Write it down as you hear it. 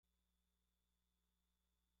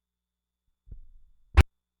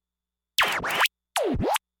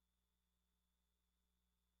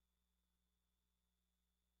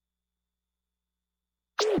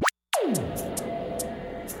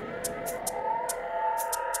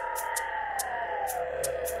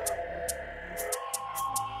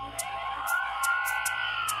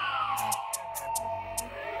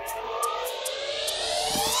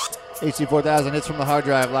HC4000 hits from the hard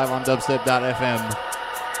drive live on dubstep.fm.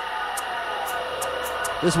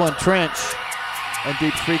 This one, Trench and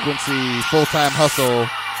Deep Frequency, Full-Time Hustle.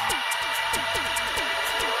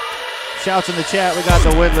 Shouts in the chat. We got the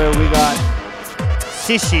Whittler. We got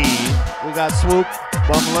Sishi. We got Swoop,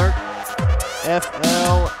 Bumler,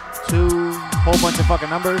 FL2, whole bunch of fucking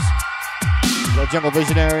numbers. We got Jungle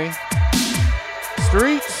Visionary.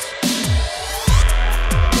 Streets.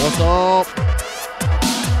 What's up?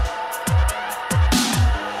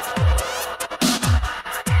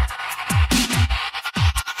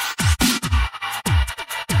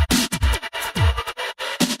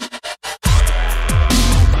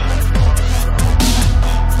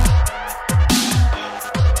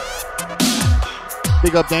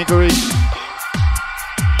 Big up Dankery.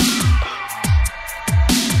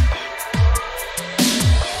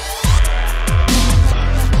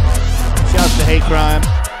 Shouts to Hate Crime.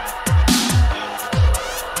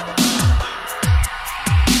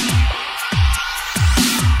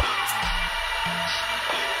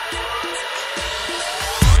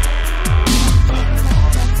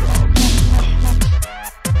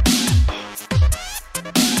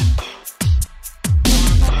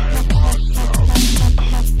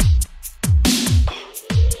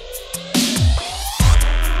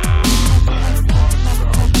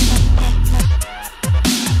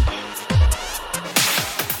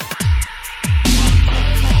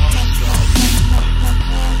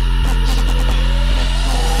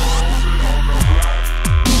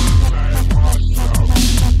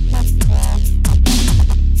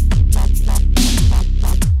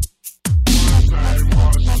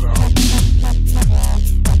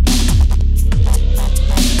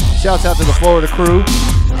 Shouts out to the Florida crew.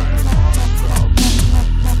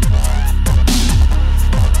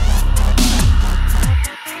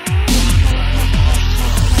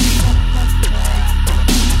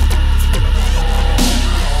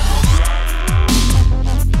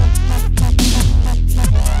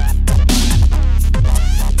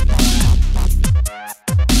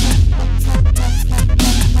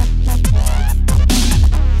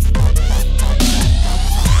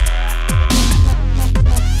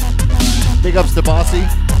 Big ups to Bossy.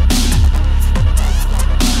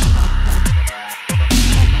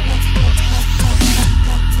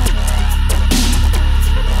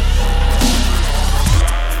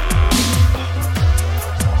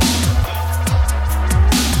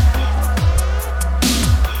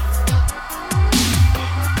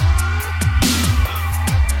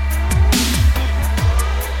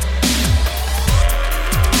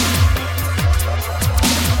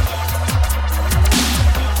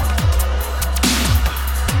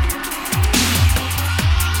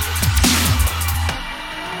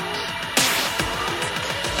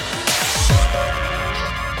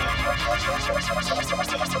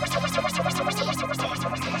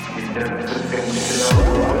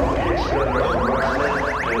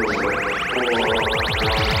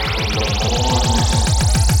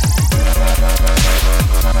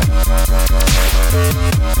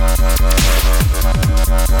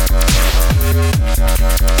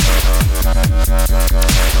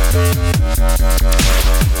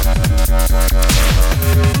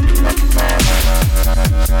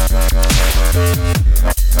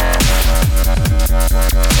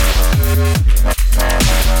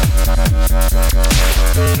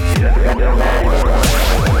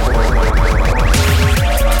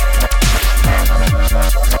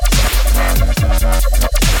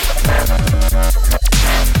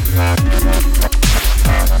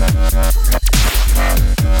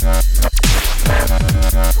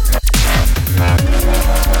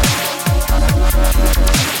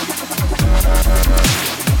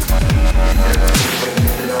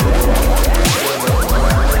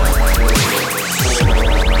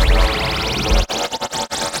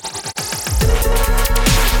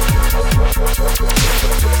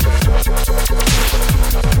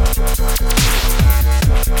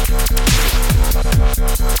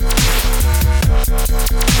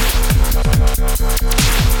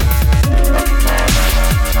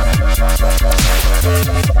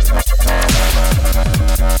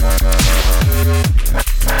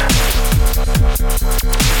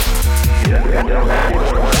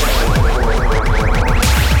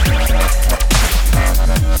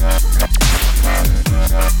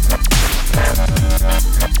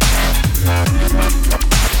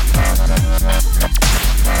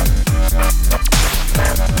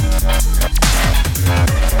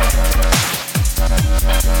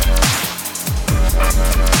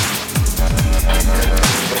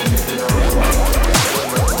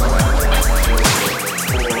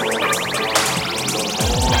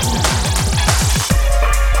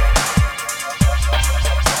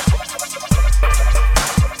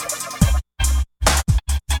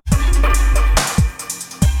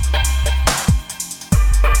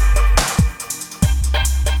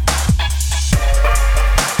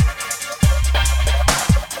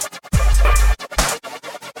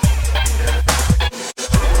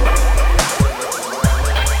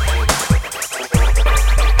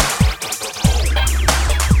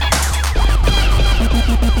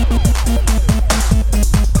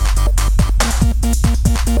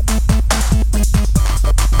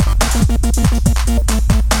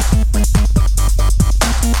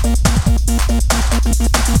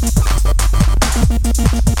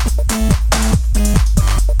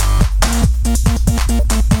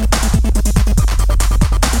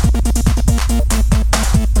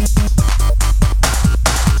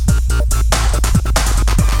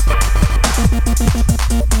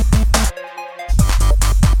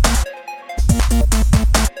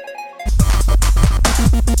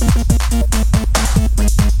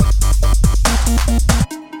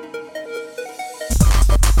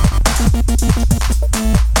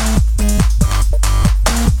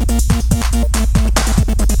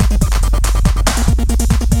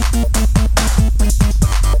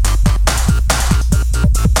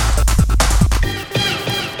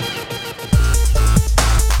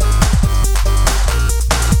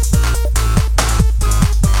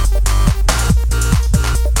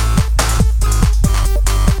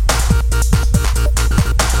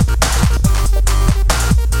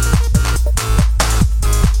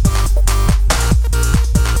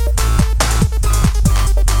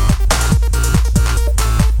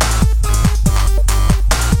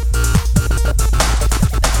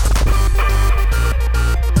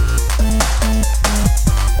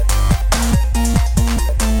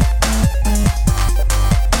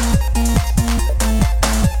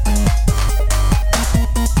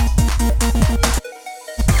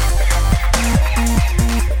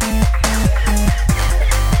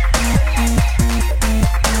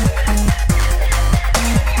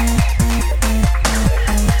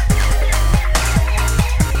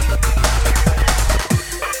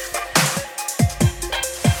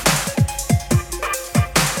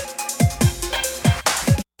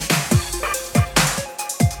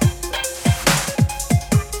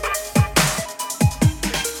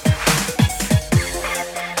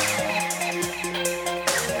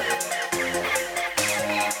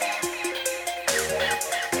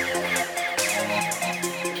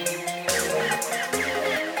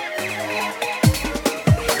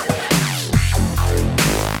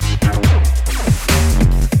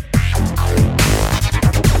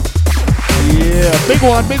 Big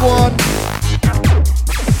one, big one.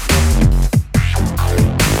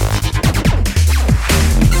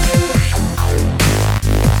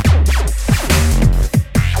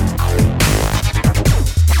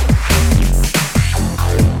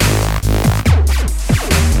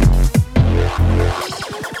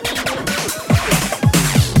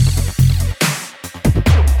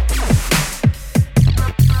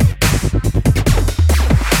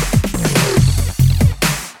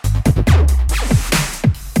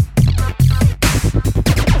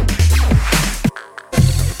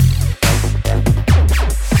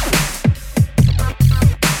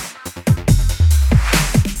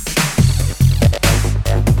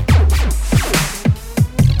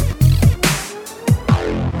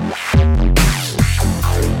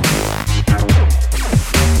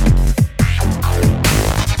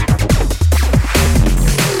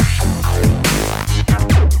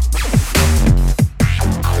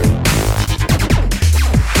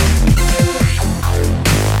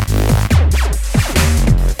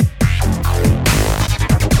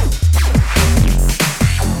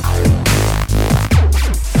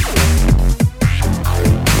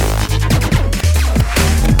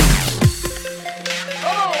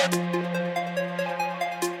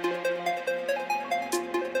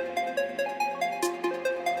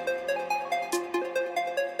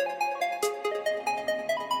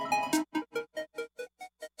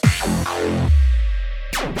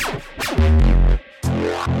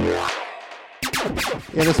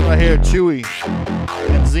 Yeah, this one right here, Chewy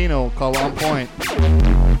and Zeno, call On Point.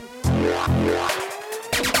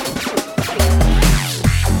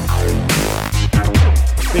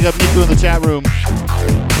 Big up Niku in the chat room.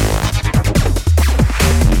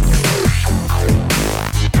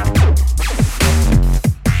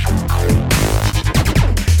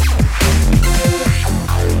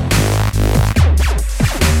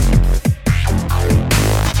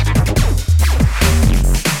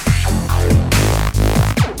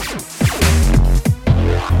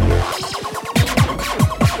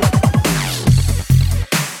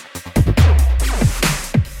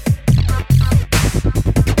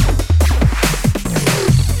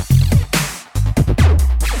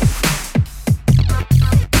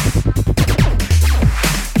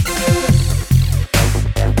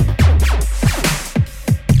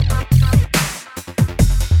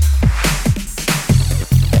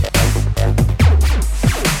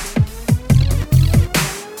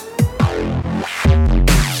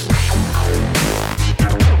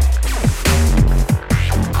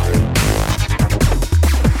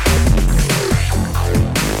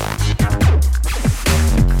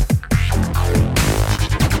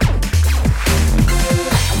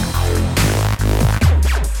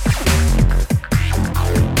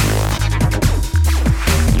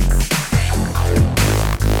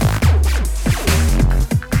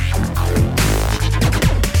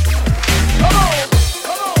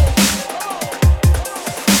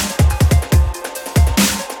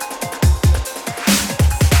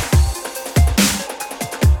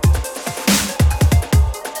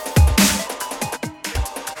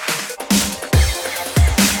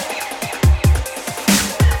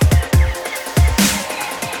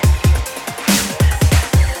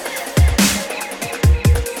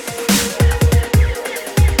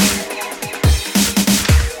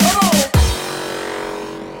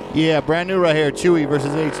 Yeah, brand new right here, Chewy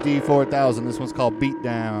versus HD 4000. This one's called Beat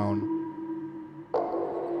Down.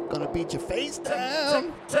 Gonna beat your face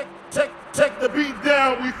down. Take the beat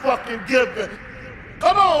down, we fucking give it.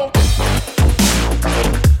 Come on!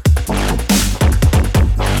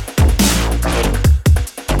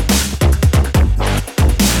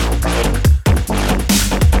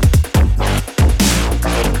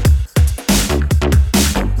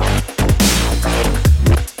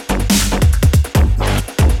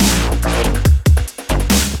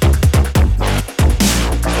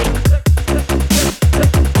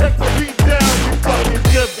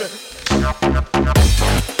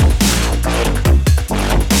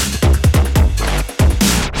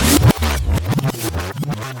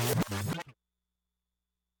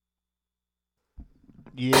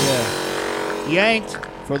 Yeah. Yanked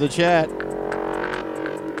for the chat.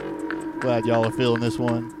 Glad y'all are feeling this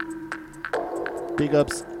one. Big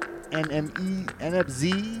ups NME,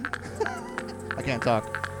 NFZ. I can't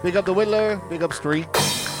talk. Big up the Whittler. Big up Street.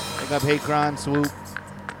 Big up Hate Crime, Swoop.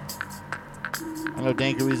 I know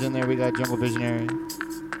Dankery's in there. We got Jungle Visionary.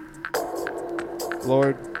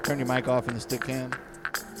 Lord, turn your mic off in the stick cam.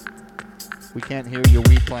 We can't hear your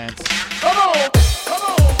weed plants. Come on!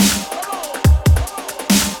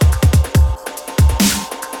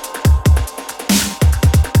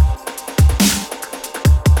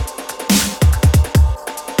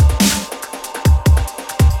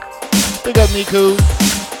 up Niku.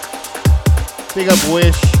 Big up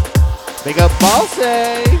Wish. Big up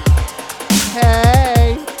Bossy.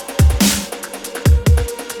 Hey.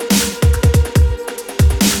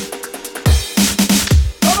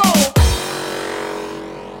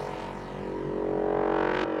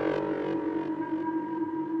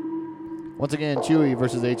 Once again, Chewy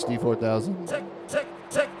versus HD 4000.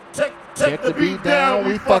 Take the beat down,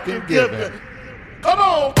 we fucking give it. Come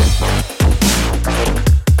on!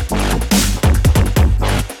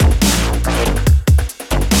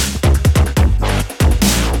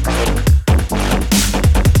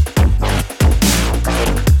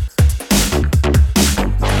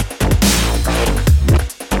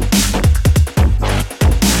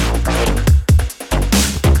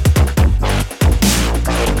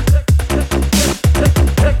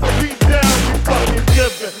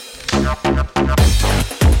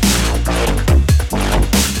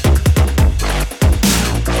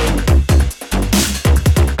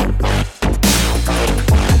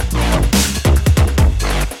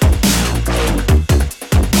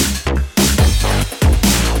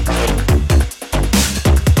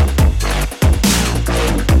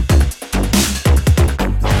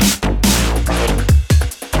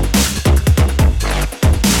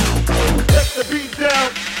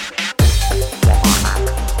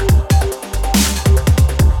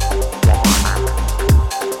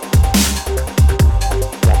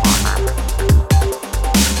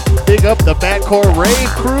 Up the Backcore Rave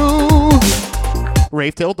crew.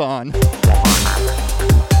 Rave till dawn.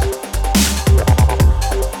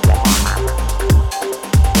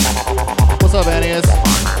 What's up, Annius?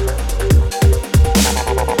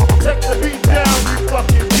 Take the beat down, we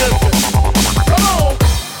fucking give it. Come on!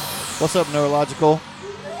 What's up, Neurological?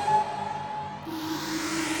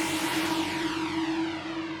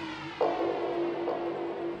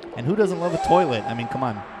 And who doesn't love a toilet? I mean, come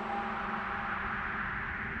on.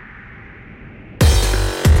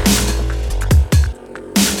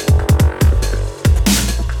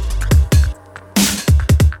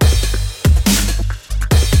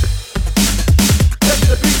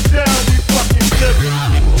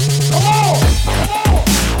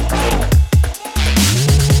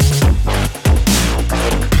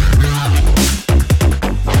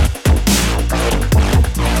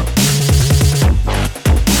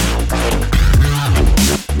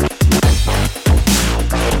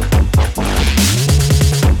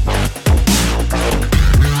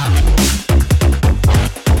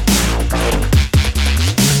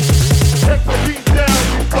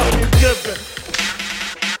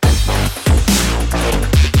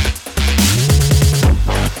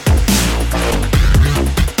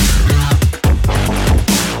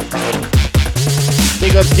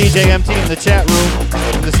 DJ MT in the chat room,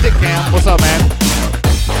 in the stick cam. What's up, man?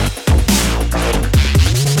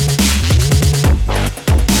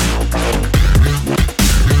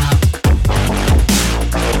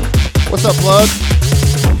 What's up, Plug?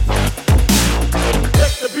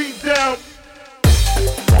 Take the beat down.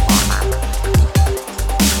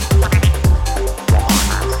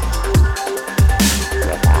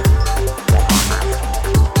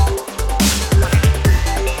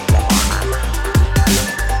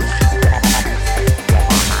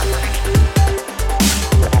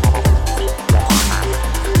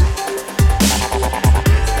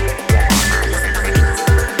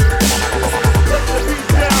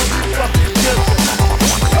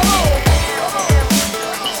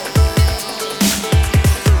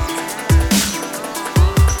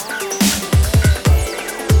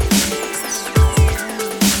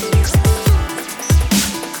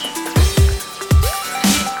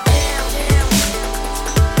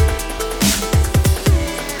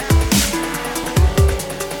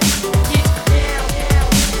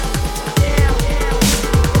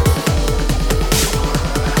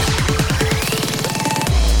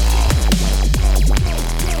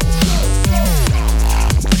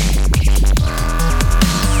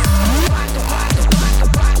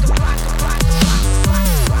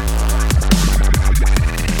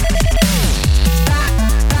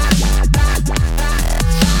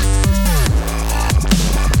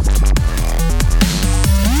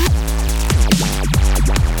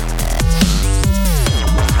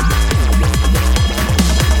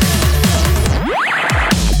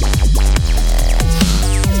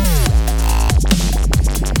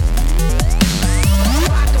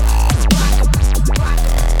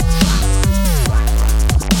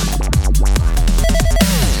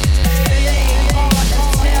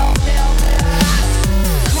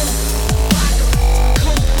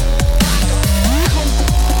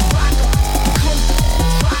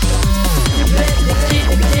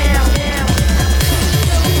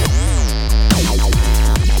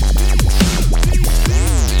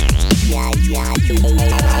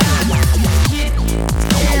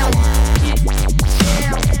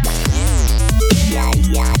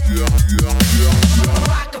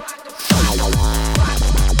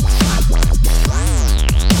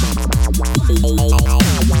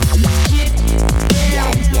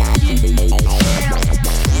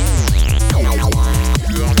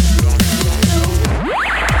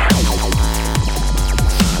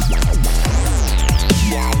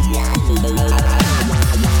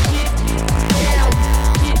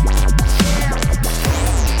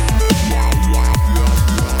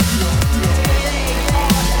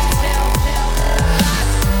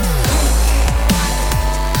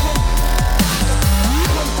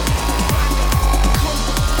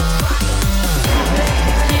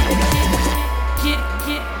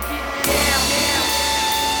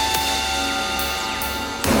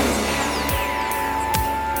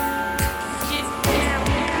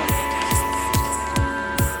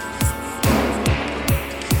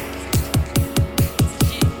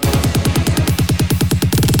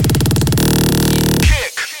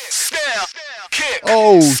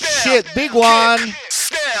 Oh shit, big one.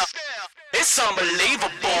 It's unbelievable.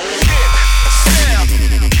 Kick, snap,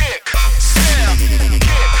 kick, snap,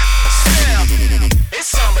 kick, snap.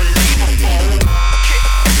 It's unbelievable. Kick,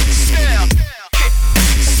 snap, kick,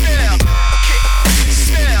 snap, kick,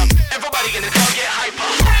 snap. Everybody in the club get hyper.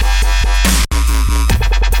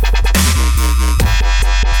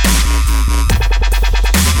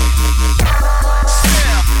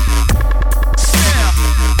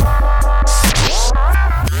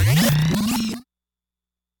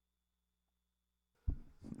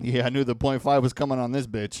 Yeah, I knew the .5 was coming on this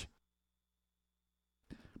bitch.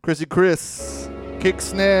 Chrissy Chris, kick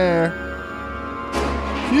snare.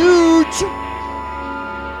 Huge.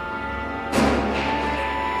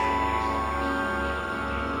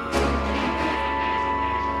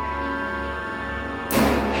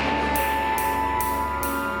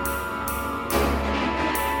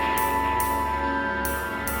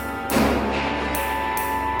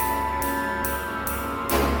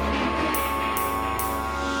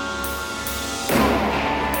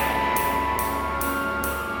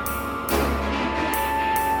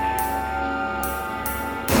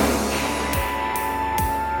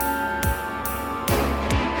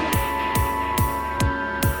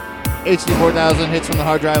 HD 4000 hits from the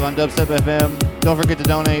hard drive on Dubstep FM. Don't forget to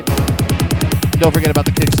donate. Don't forget about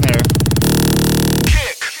the kick snare.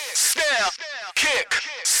 Kick, snare, kick,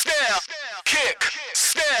 snare, kick,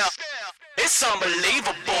 snare. It's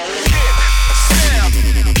unbelievable. Kick, snare,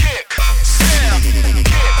 kick, snare,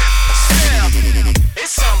 kick, snare.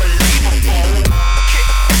 It's unbelievable. Kick,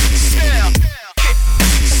 snare, kick,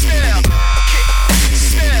 snare, kick,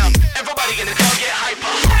 snare. Everybody in the club get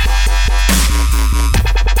hyper.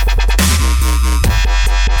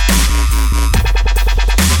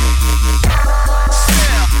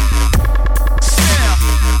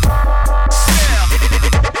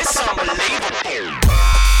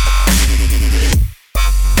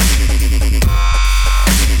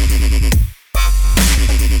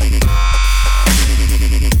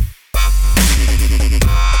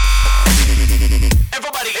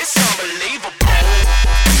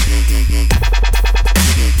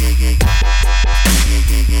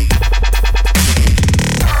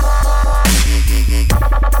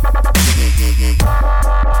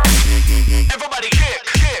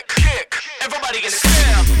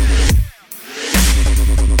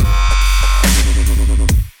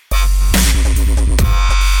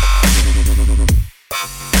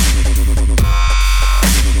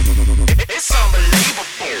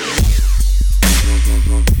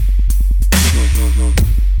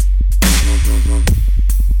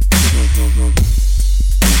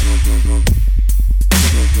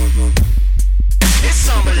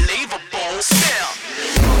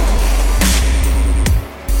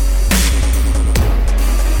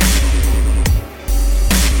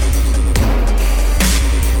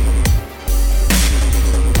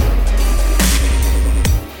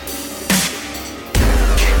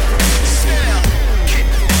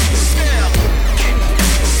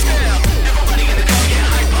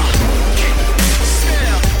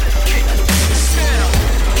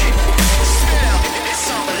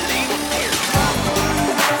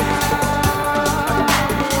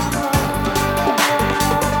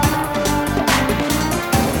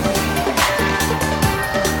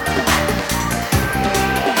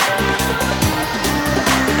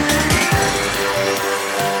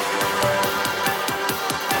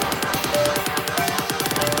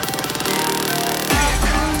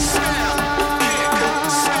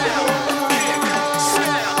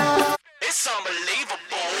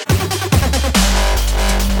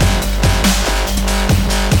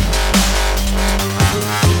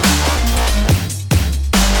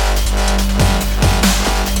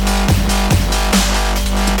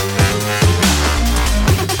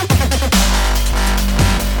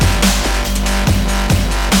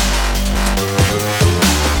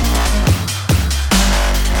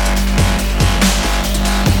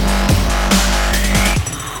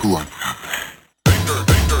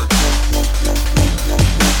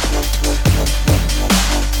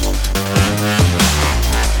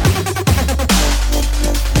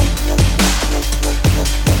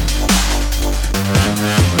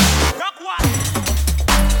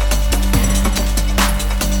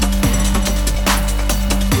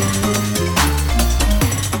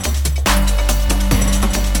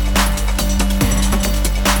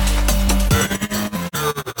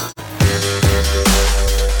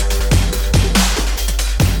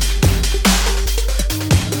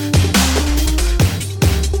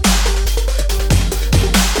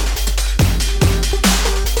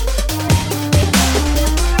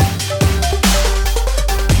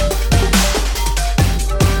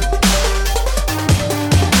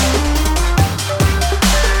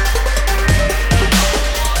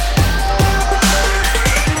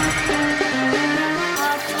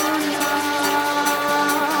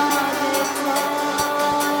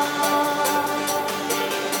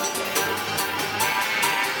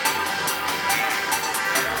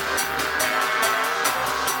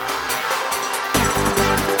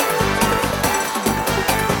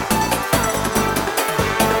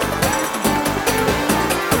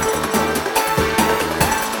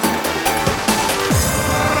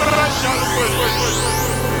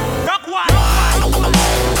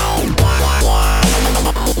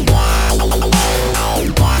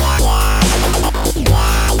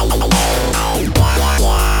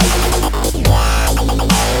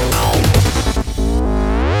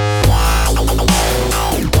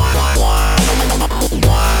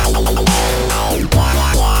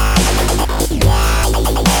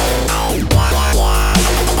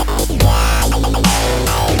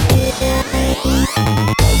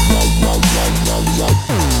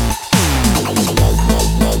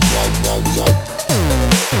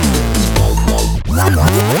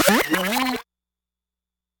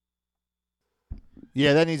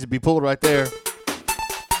 Yeah, that needs to be pulled right there.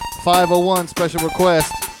 501 special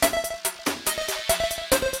request.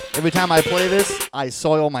 Every time I play this, I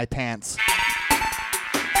soil my pants.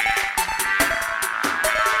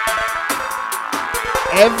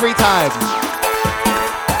 Every time.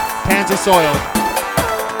 Pants are soiled.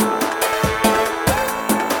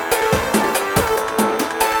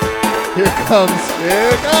 Here it comes. Here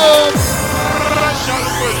it comes.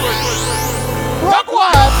 Rock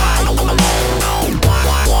one.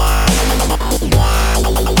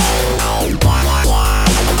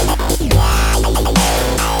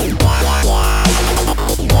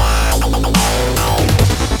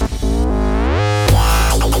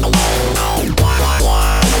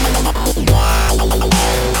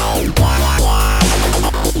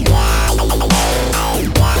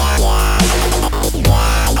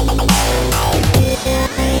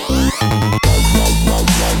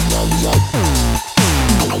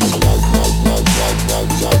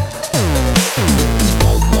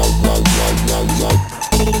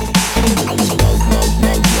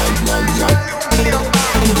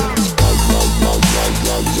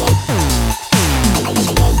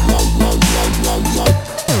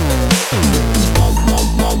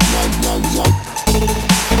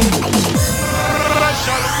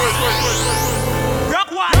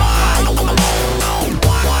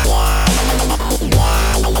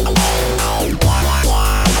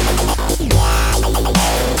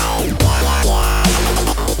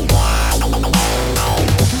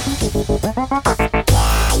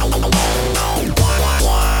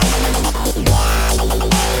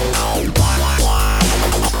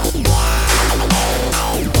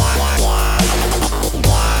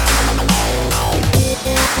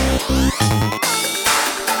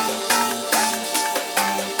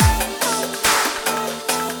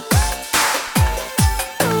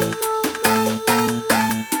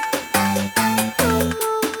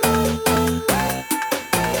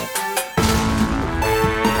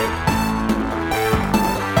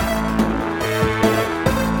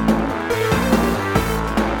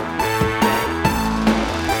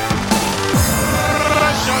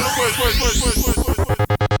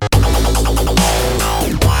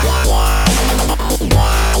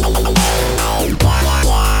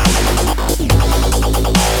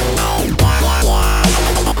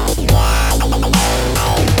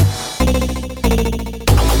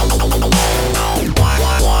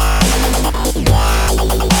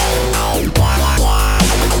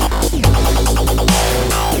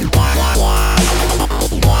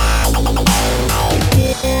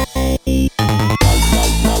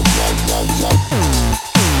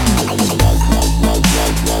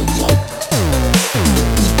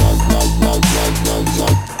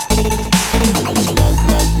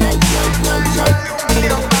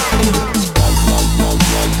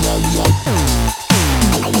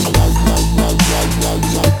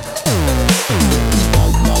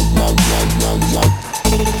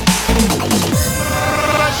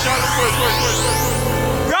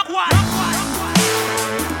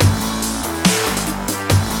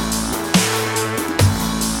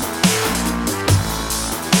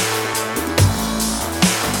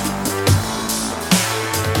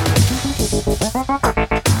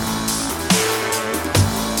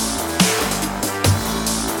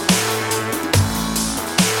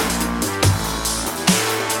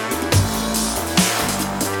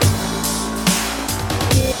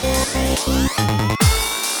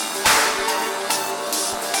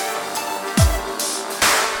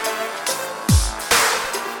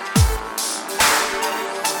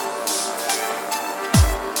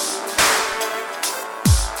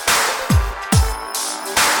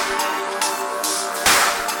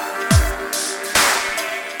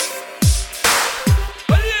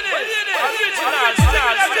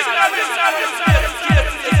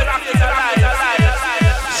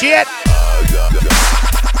 Shit!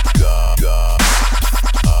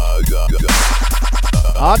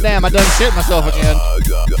 Oh damn, I done shit myself again.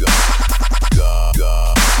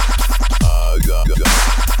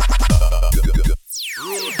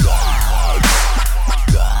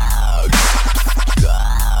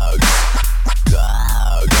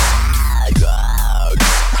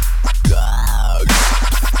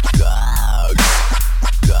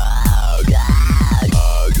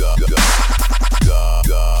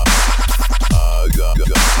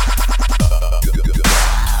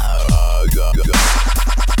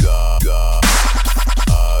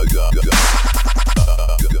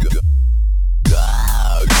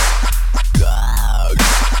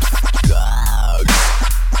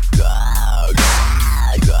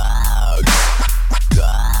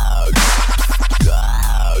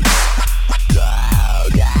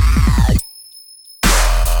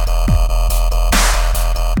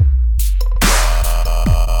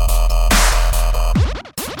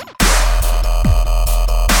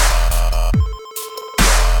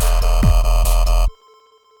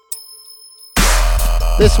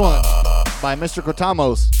 This one by Mr.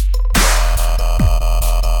 Cortamos.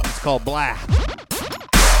 It's called Blah.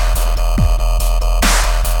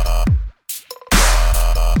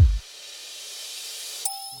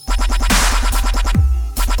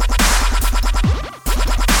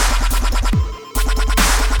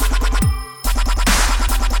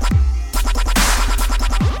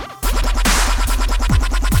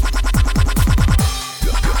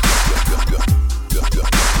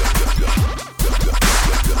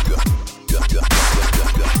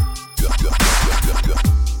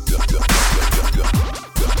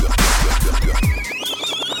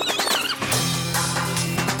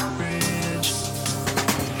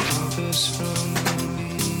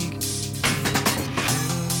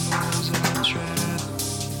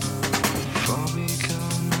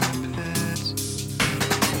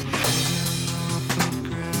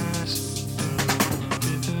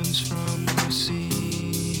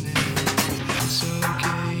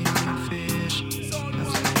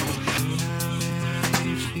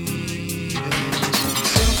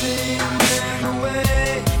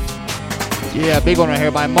 Yeah, big one right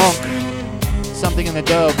here by Monk. Something in the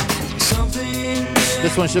Dub.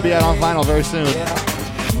 This one should be out on vinyl very soon.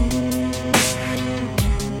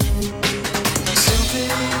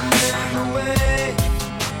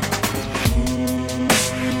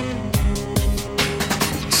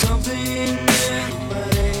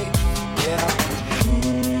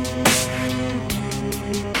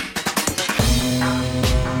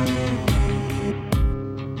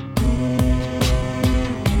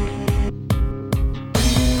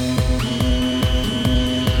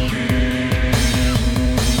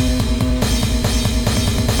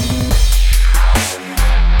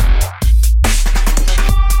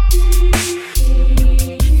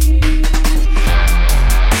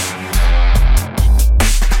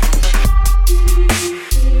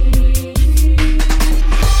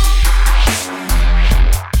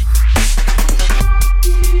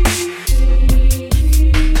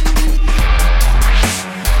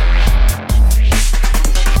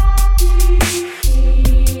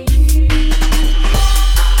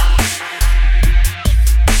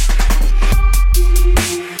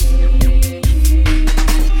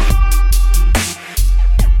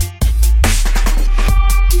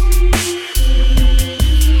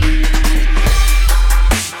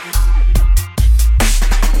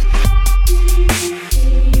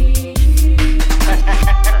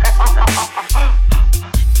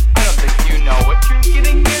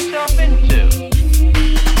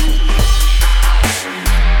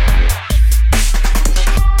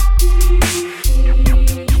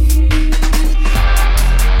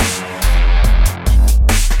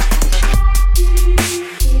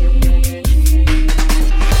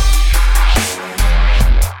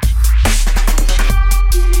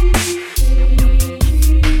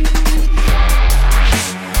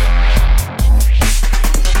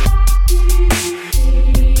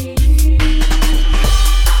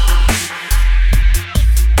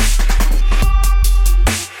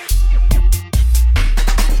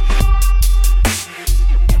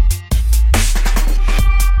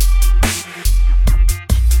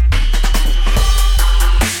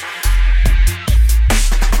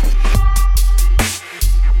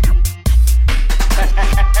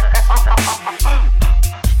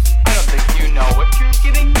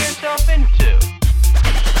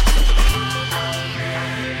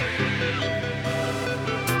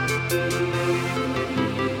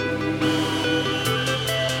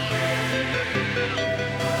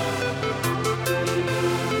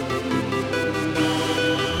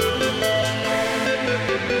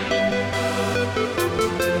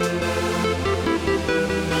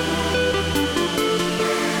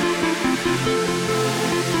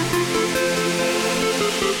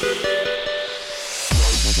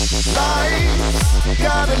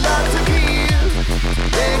 Got a lot to give,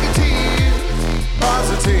 negative,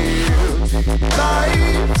 positive.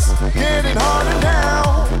 Life's getting harder now.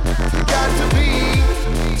 Got to be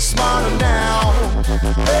smarter now.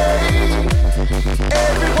 Hey,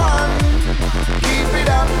 everyone, keep it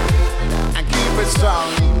up and keep it strong.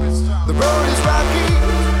 The road is rocky,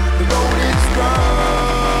 the road is strong.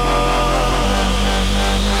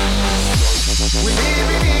 We're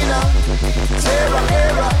living in a terror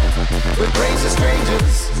era with crazy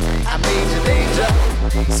strangers and major danger.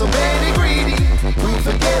 So many greedy who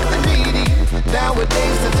forget the needy.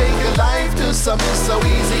 Nowadays to take a life to some is so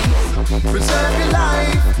easy. Preserve your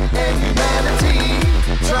life and humanity.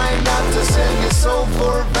 Try not to sell your soul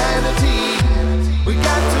for vanity. We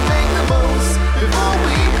got to make the most before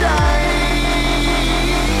we die.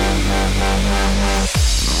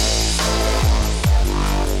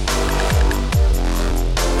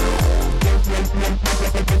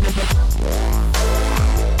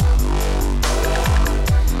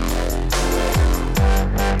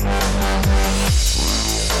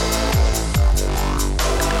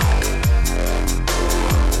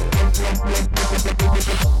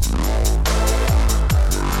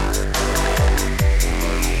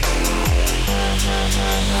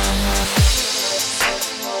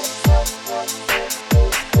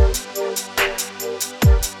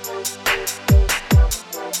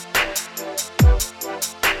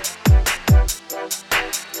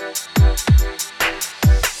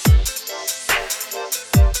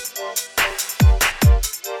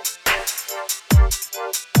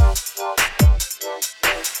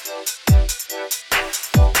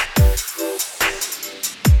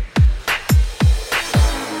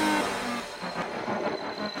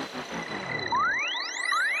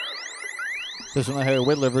 This one I hear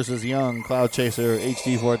Whittler versus Young, Cloud Chaser,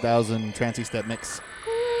 HD 4000, Trancy Step Mix.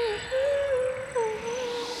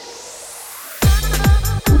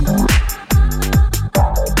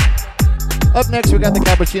 Up next, we got the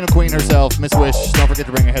Cappuccino Queen herself, Miss Wish. Don't forget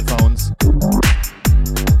to bring your headphones.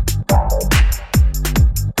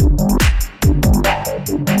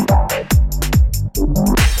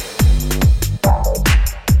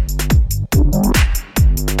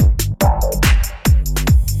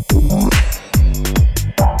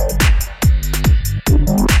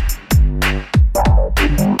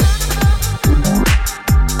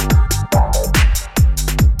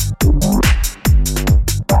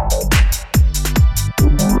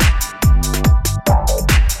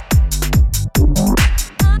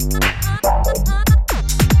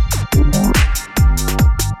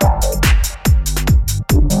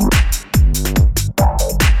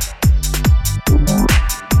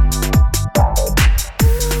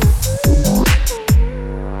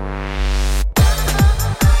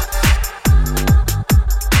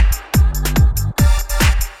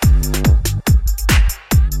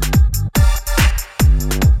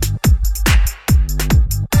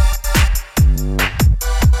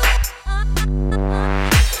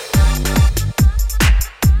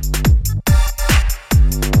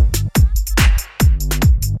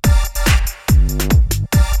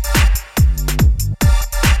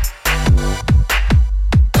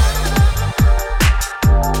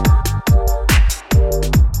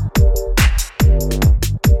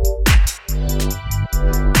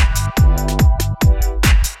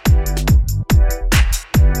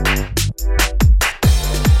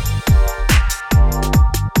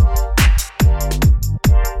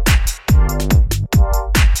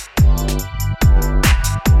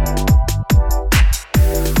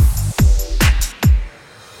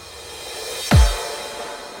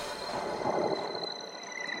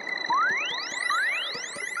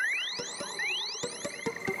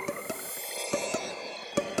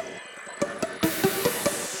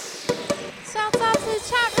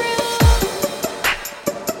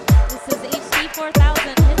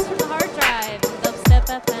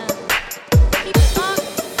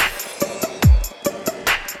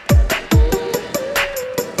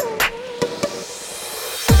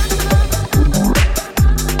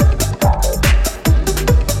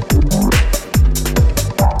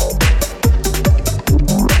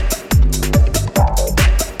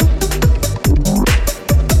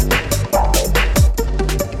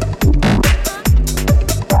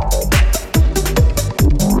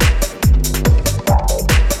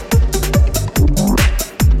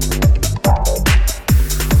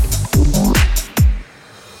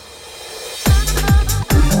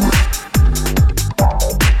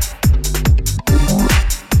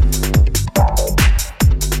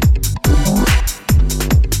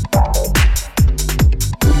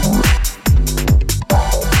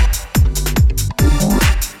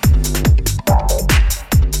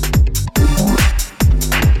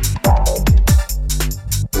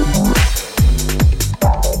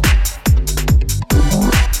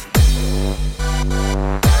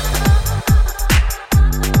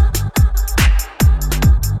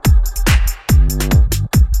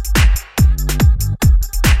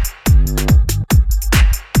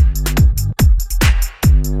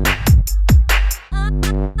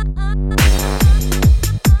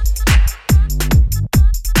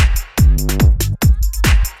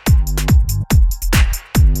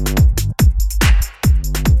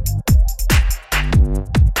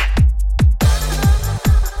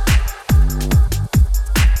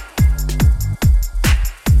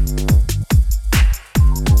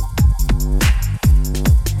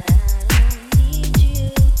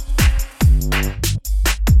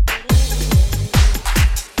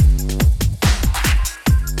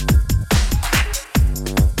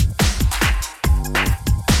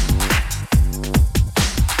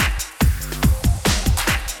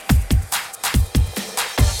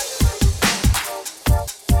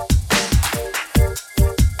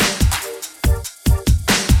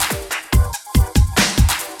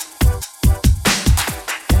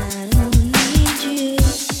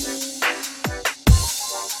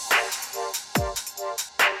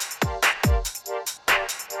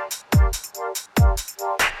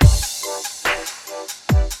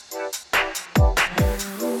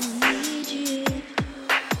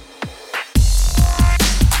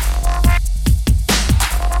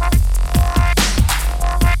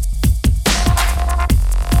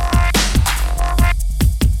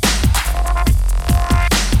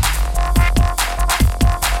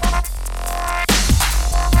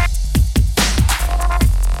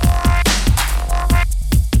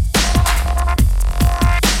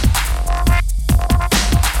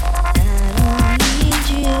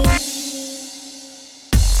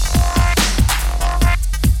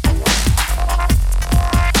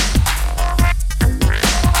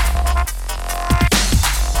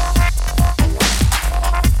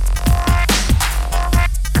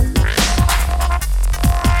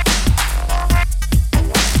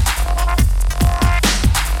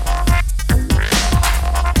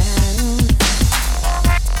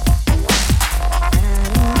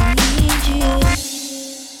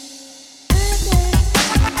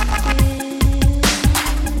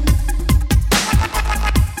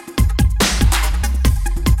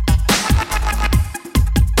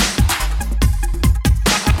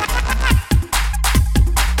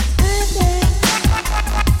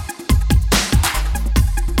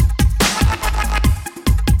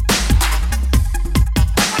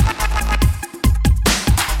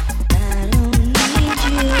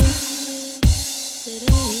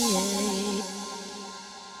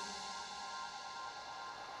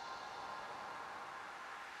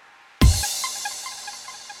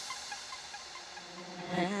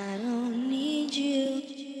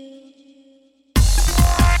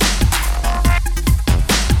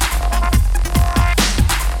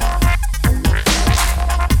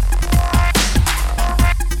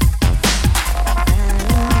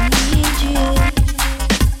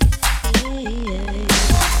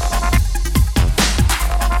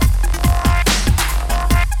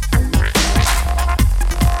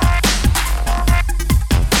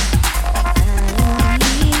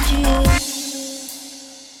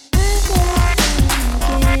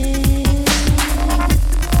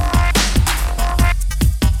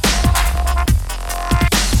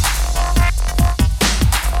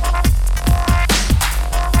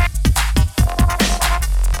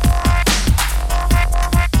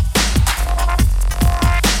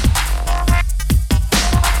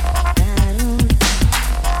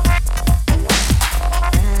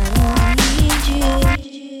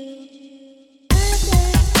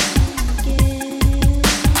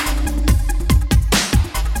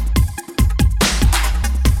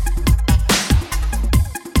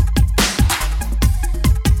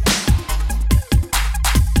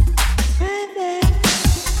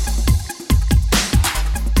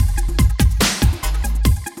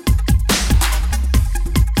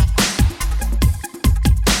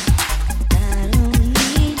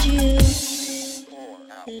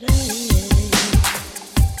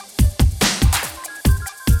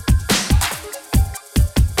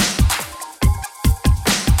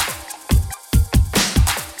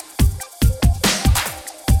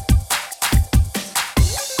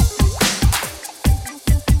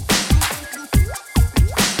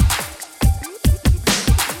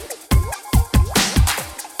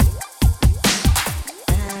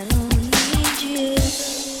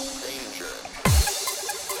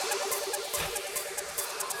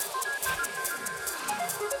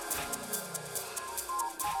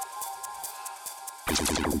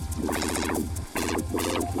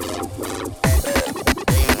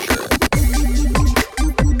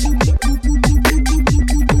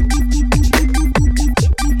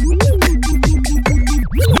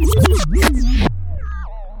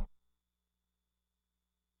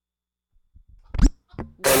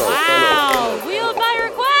 Wow, wheeled by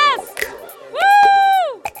request.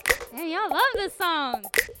 Woo! Hey, y'all love this song.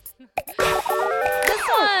 This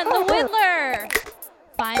one, The Whittler.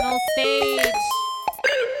 Final stage.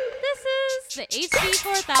 This is the HD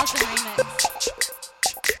 4000 remix.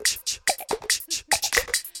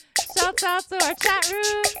 Shouts out to our chat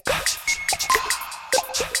room.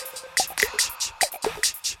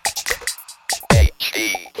 HD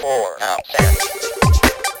 4000.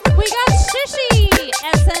 We got Shishi,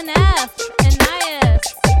 SNF, Anais,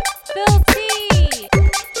 Phil T. We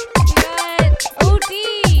got OD,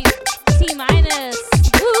 T minus,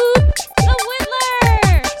 Whoop, The Whittler.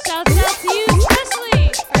 Shouts out to you especially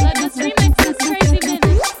for letting us remix this crazy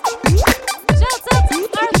minutes. Shouts out to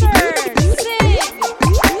Arthur, Sig,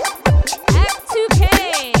 Act 2K,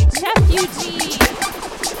 Chef UG,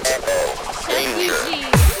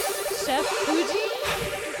 Chef Fuji.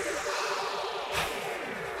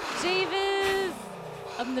 Javis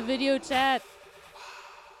up in the video chat.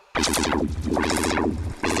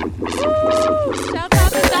 Woo! Shout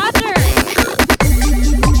out to Dodger.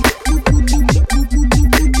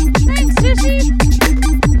 Thanks, Shishi.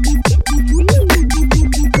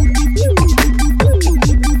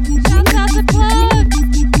 Shout out to Plug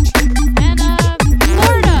and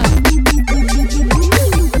Florida.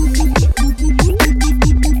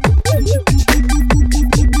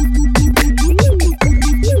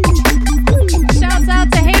 Shouts out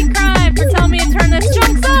to Hate Crime for telling me to turn this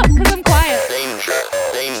chunks up because I'm quiet.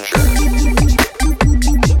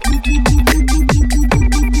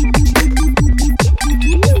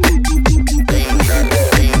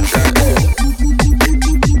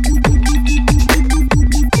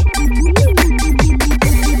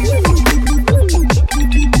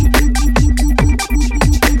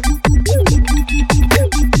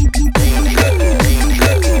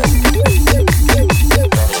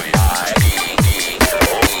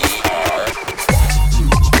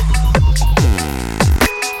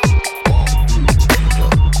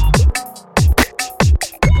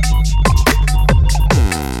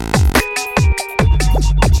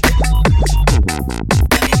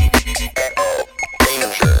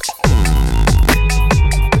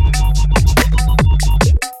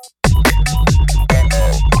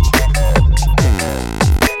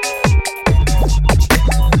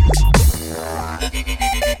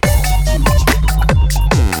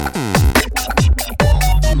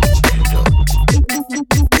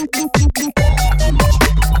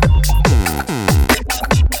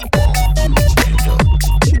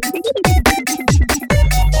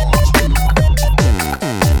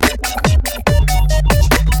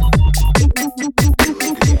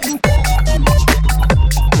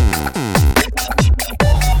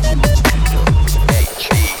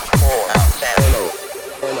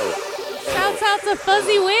 Shouts out to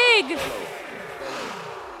Fuzzy Wig.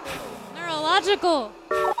 Neurological.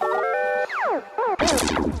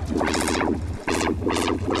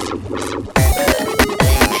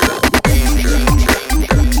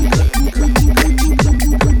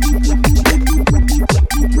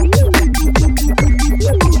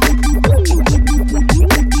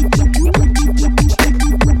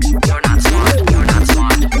 You're not smart. You're not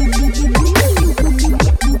smart.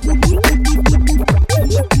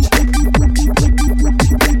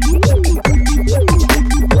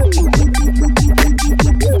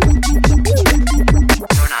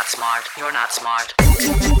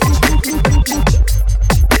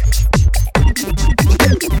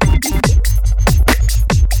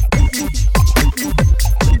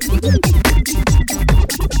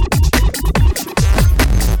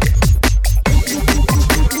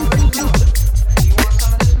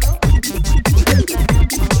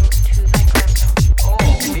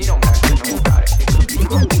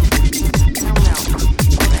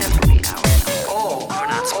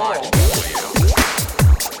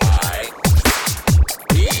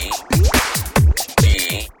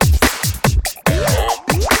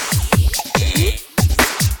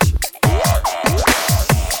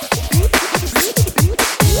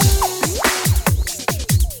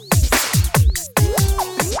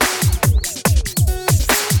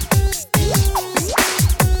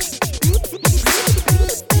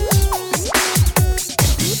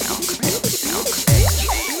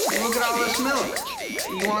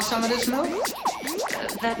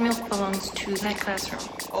 milk belongs to that classroom.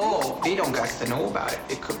 Oh, they don't got to know about it.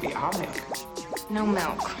 It could be our milk. No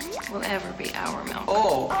milk will ever be our milk.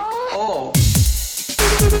 Oh. Oh.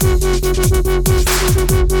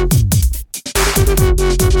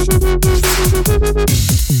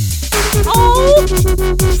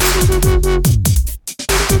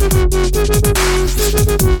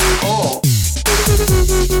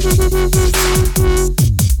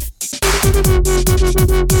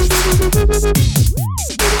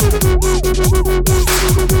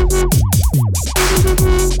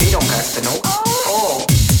 You don't got to know. Oh.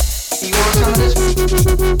 You want some of this?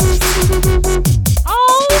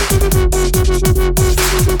 Oh.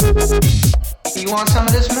 You want some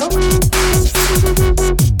of this milk?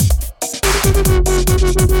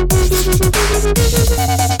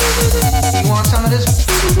 You want some of this?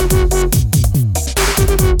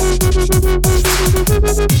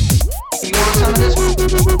 You want some of this?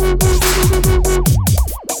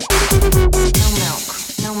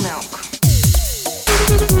 No milk.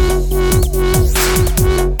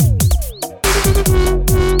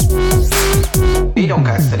 They don't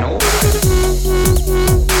got to know about it.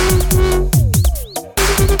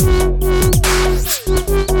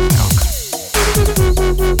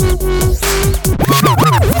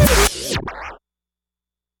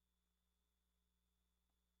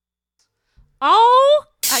 Oh,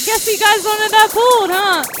 I guess you guys wanted that pulled,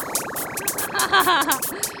 huh?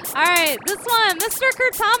 All right, this one, Mr.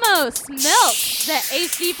 Kurtamos, Milk, the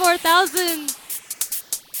HD 4000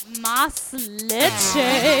 Mas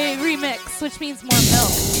Leche remix, which means more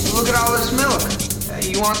milk. Look at all this milk.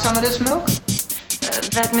 You want some of this milk?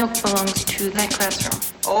 That milk belongs to that classroom.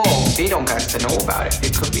 Oh, they don't got to know about it.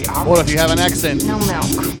 It could be our What if you have an accent? No milk.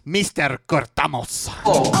 Mr. Cortamos.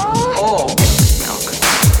 Oh.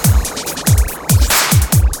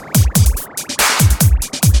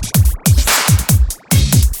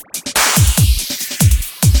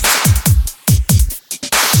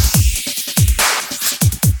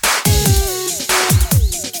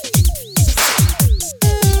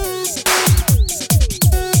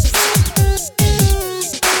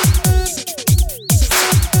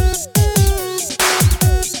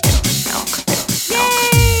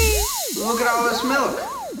 Milk.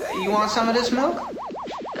 You want some of this milk?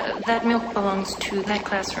 That milk belongs to that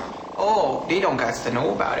classroom. Oh, they don't got to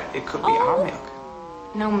know about it. It could be our milk.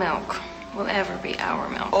 No milk will ever be our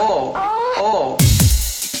milk. Oh. Oh.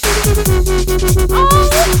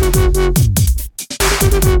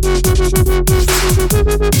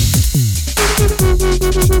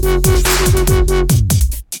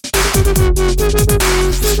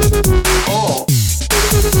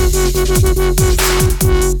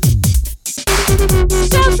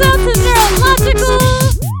 Shouts out to Neurological.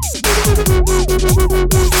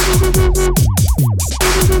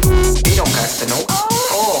 They don't got to know.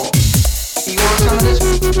 Oh. You want some of this?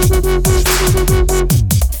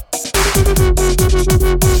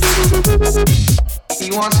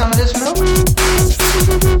 You want some of this milk?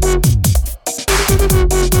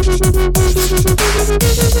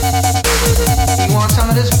 You want some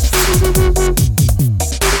of this?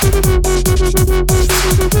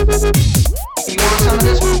 You want some of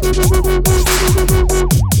this?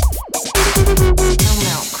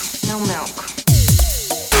 No milk.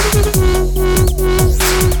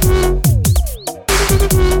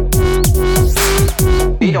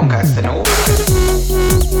 They don't got to know about it.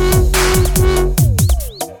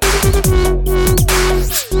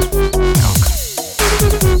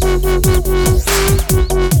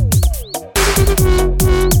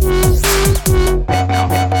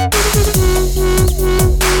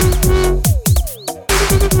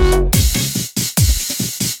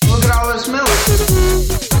 Look at all this milk.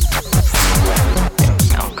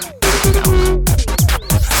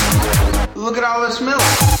 Look at all this milk.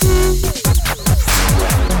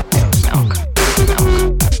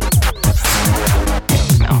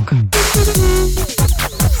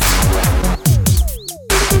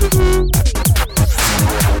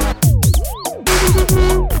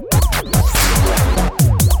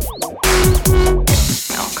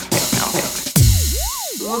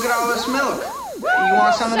 Look at all this milk. You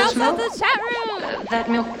want some of this Shouts out milk? to the chat room. That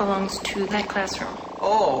milk belongs to that classroom.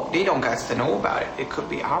 Oh, they don't got to know about it. It could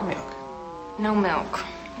be our milk. No milk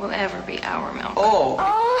will ever be our milk. Oh.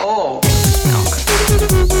 Milk.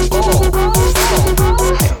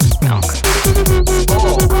 Milk. Milk.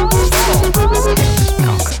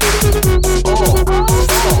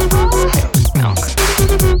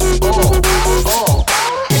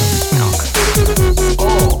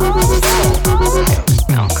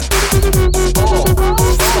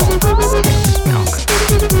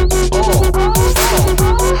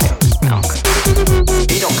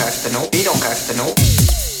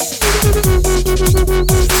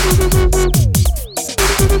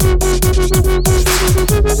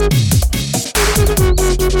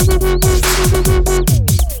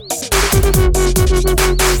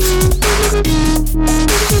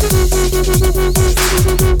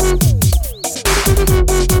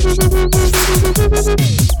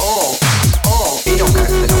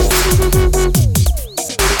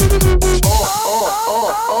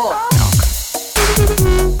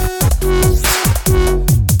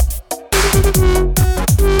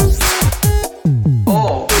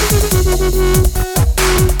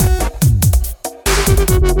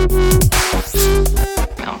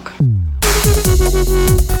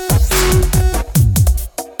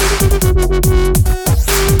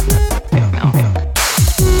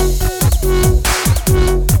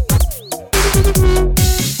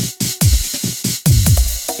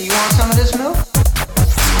 He don't got the no.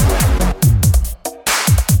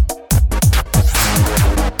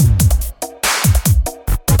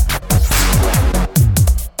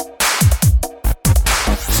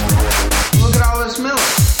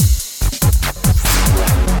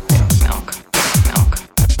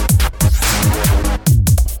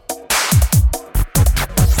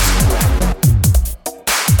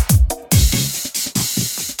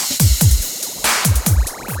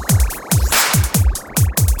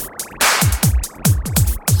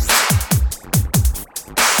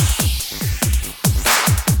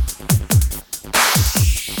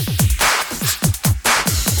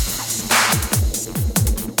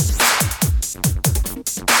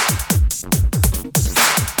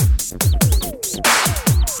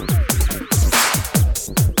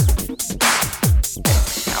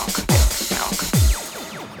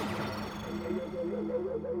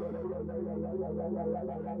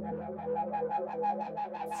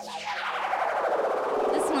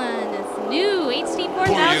 This one is new. HD Pull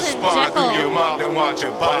your 4000 spine through your Jekyll. mouth and watch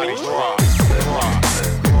your body drop.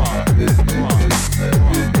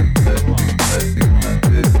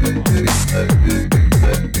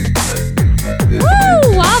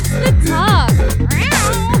 Woo! Off the top.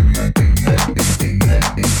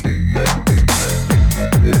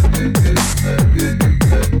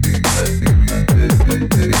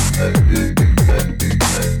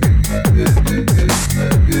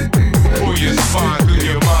 Pull your spine through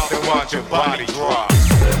your mouth and watch your body drop.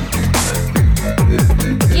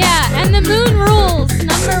 Yeah, and the moon rules. #1.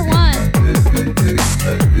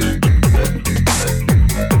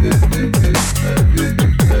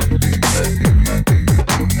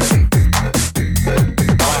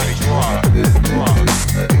 Body drop.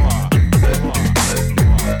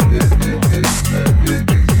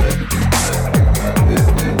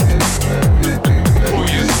 Pull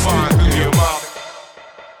your spine through your mouth.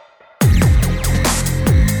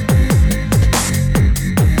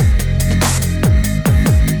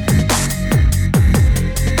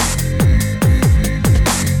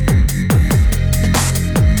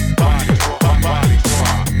 Body drop, body drop. Body drop, body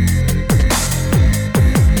drop.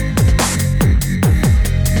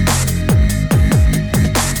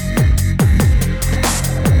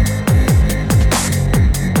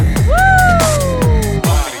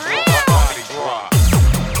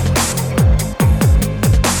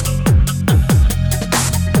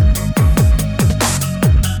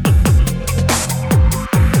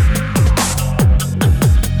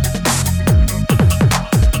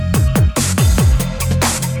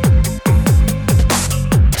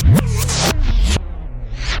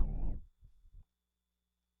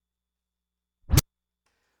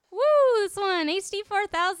 Woo! This one, HD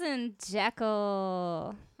 4000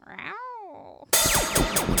 Jekyll. Row.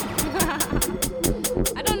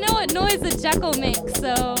 I don't know what noise a Jekyll makes,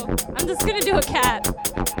 so I'm just gonna do a cat.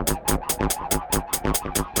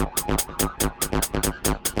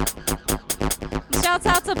 Shouts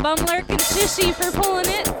out to Bumlurk and Tushy for pulling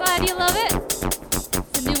it. Glad you love it.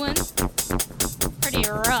 It's a new one. Pretty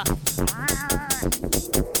rough.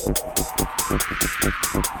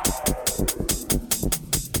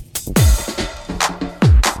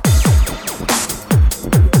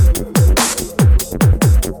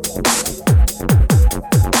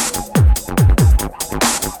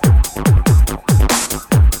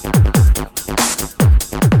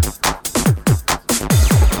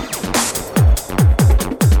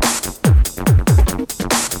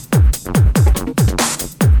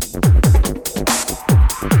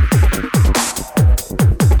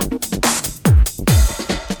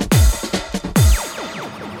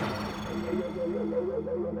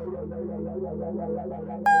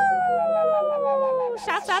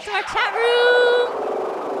 Shouts out to our chat room.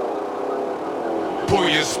 Pull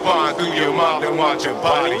your spine through your mouth and watch your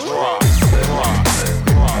body drop.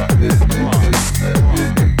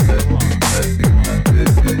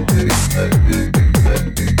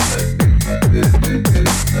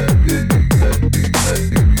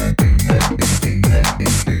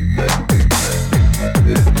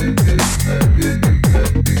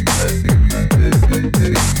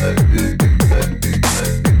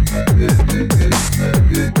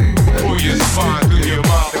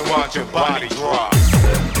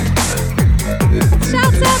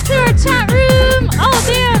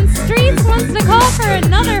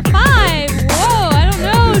 number 5. Whoa, I don't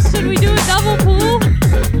know. Should we do a double pool?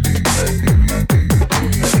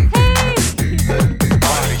 Hey!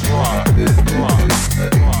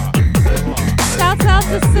 Shouts out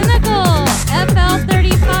to Cynical,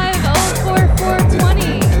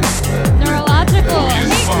 FL35044420, Neurological,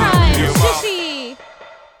 Hate Crime, Shishi,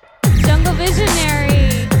 Jungle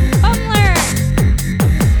Visionary, Bumler,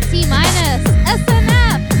 T-, SNF,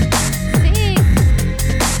 Sig,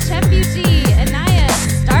 Chefuji, Anaya,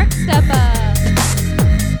 Stark Step Up.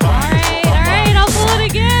 Alright, I'll pull it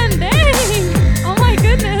again. Dang! Oh my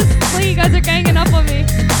goodness. Look, you guys are ganging up on me.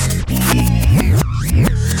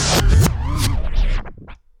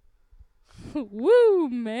 Woo,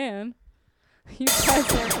 man. You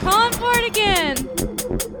guys are calling for it again.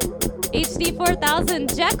 HD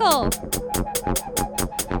 4000, Jekyll.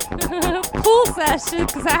 Pool sesh,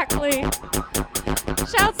 exactly.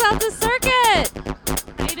 Shouts out to Circuit.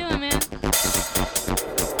 How you doing, man?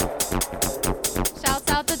 Shouts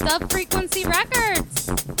out to Dub Frequency Records.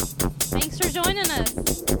 Thanks for joining us.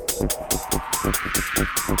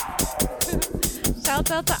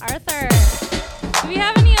 Shouts out to Arthur. Do we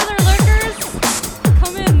have any other lurkers?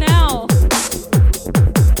 Come in now.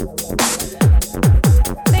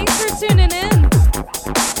 Thanks for tuning in.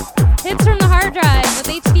 Hits from the hard drive with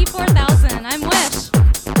HD 4000. I'm Wish.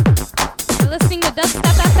 You're listening to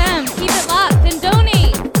Dubstep FM. Keep it locked and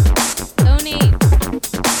donate. Donate.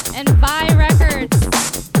 And buy records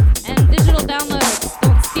and digital downloads.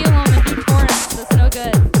 Don't steal them and do torrents. That's no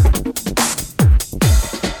good.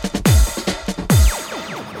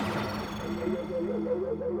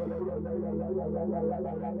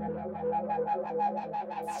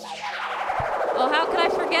 Oh, how could I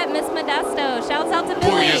forget Miss Modesto? Shouts out to Pull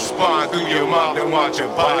Billy. your spine through your mouth and watch your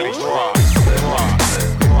body drop.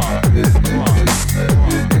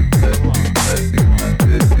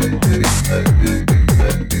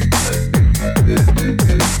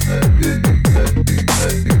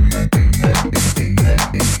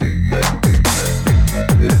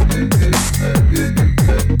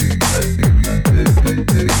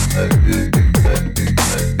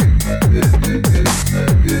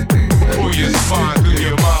 Pull your spine through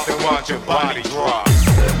your mouth and watch your body drop.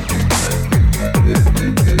 Body drop.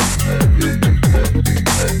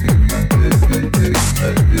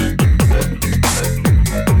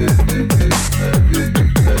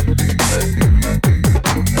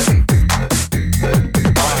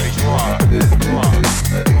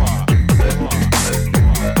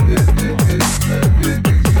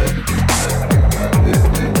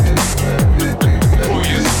 Pull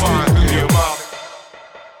your spine through your mouth.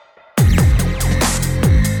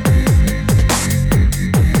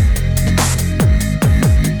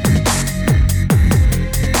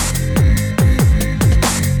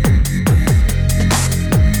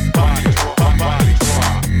 Body drop, body drop. Body drop, body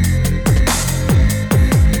drop.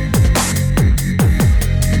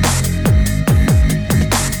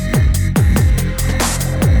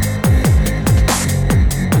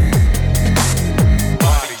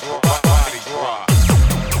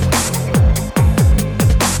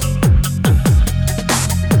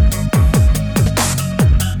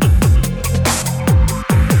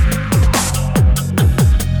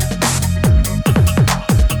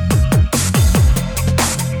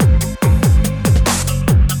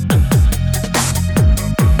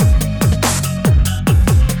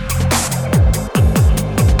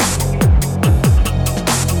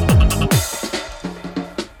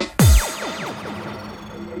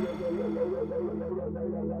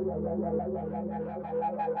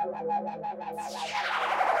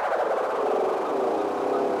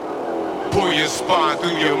 Pull your spine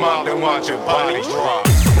through your mouth and watch your body drop.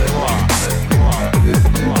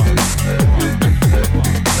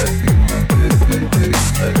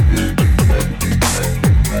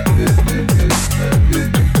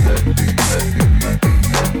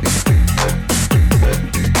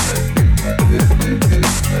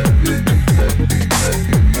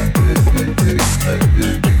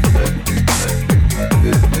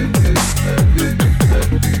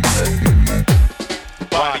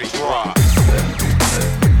 Body drop.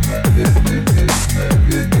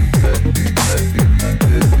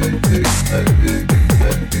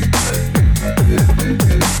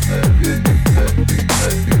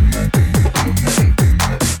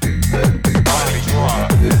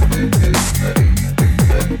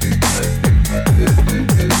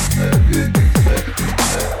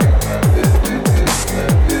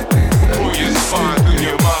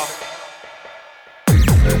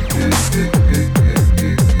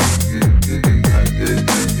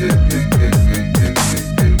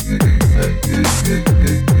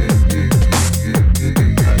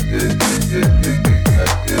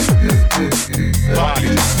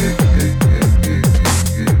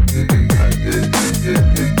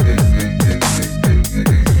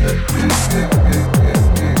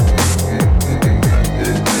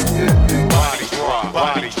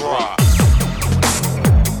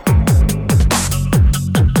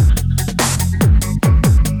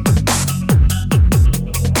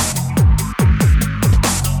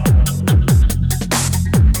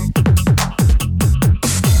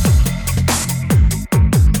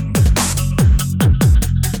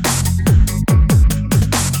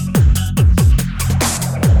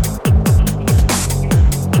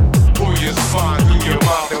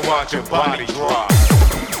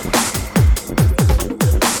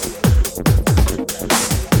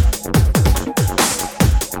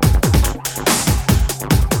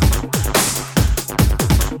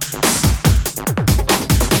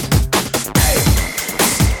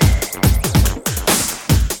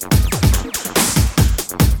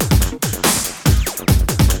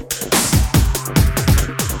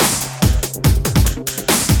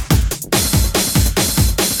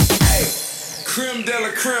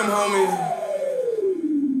 creme, homie.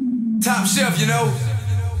 Top shelf, you know.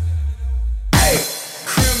 Hey,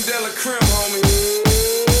 creme de la creme, homie.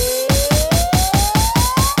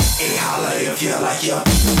 Hey, holla if you like your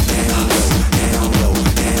down low, down low,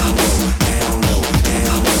 down low, down low,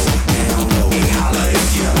 down low, down low. Hey, holla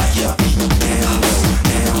if you like your down low,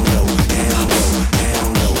 down low, down low, down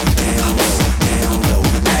low, down low, down low.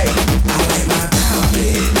 Hey, I like my town,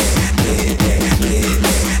 lit, lit, lit, lit,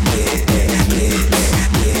 lit, lit, lit, lit,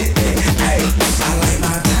 lit. Hey, I like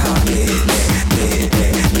my town, lit, lit, lit,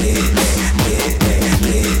 lit, lit, lit,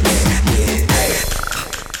 lit, lit, lit. Hey,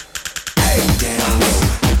 hey, down low,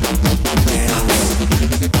 down low,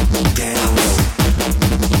 down low,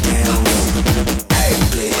 down low. Hey,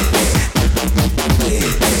 lit, lit,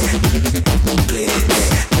 lit, lit, lit, lit.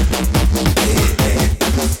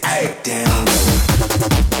 Hey, down low,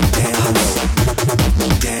 down low,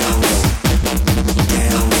 down low,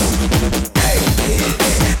 down low. Hey, lit,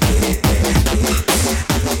 lit, lit, lit.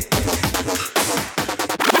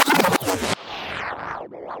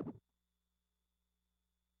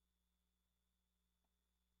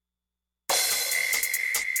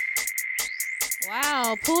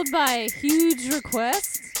 Wow, pulled by Huge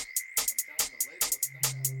Request.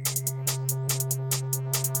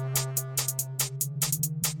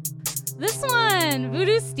 This one,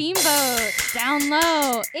 Voodoo Steamboat, Down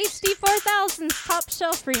Low, HD 4000's Top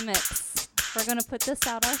Shelf remix. We're gonna put this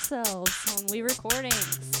out ourselves on We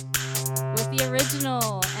Recordings with the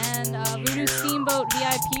original and Voodoo Steamboat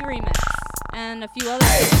VIP remix and a few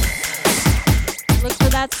others. Look for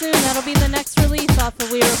that soon. That'll be the next release off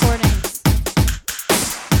of We Recordings.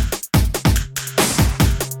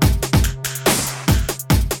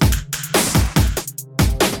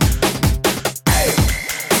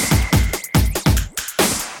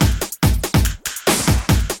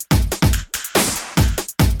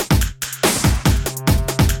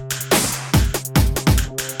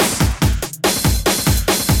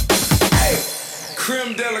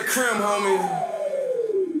 Creme de la creme, homie.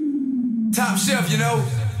 Top shelf, you know.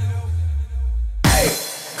 Hey,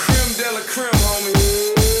 creme de la creme, homie.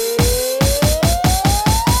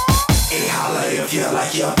 Hey, holla if you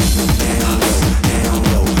like your down low, down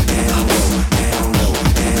low, down low, down low,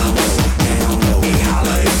 down low, down low. Hey,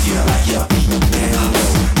 holla if you like your down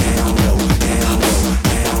low, down low, down low,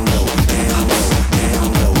 down low, down low,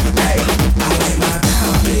 down low. Hey, I like my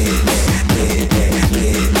town, lit, lit, lit, lit,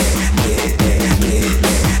 lit.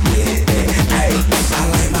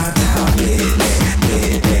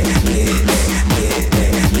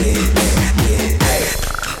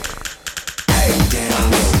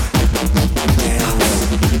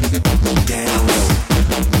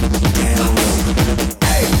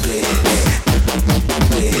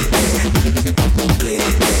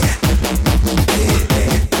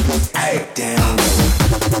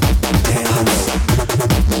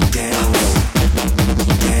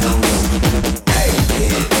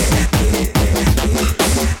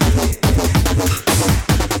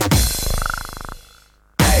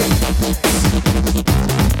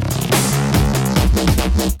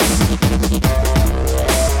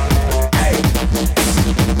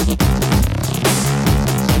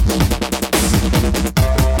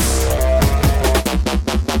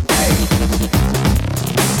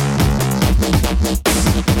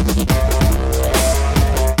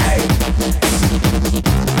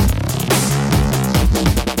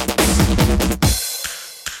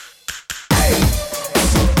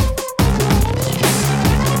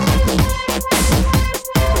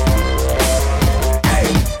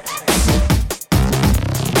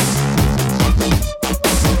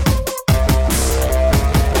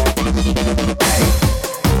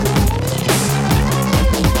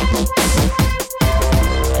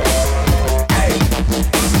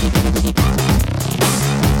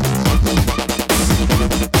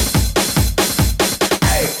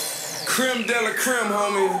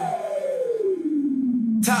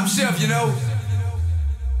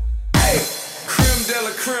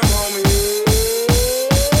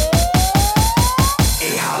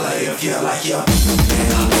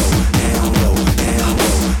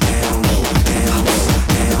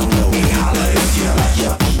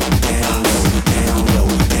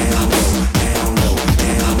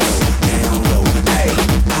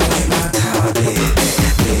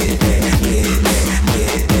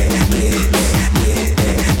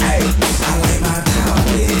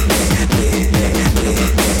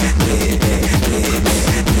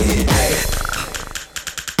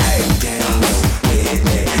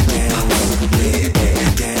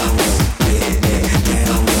 Down.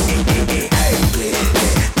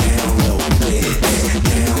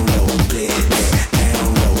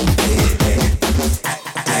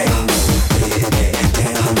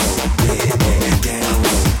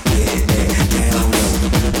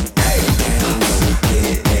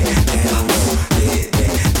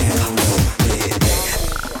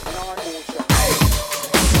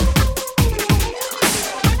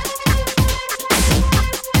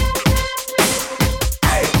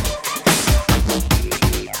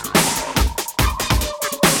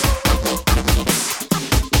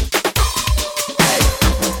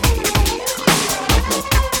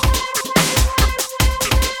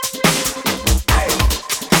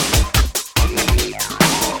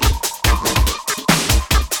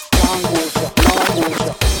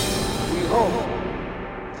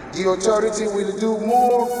 The authority will do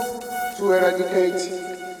more to eradicate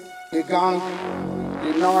the gang,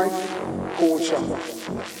 the knife culture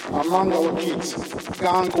among our kids.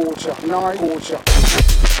 Gang culture, knife culture.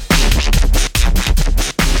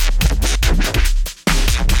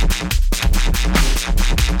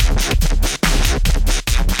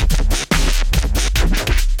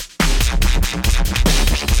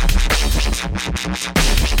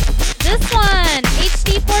 This one,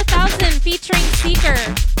 HD 4000 featuring Seeker,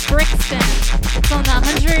 Brixton. It's on the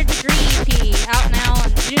 100 Degree EP, out now on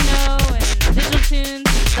Juno and Digital Tunes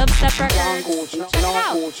and Dubstep Records. Check it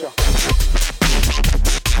out. Culture.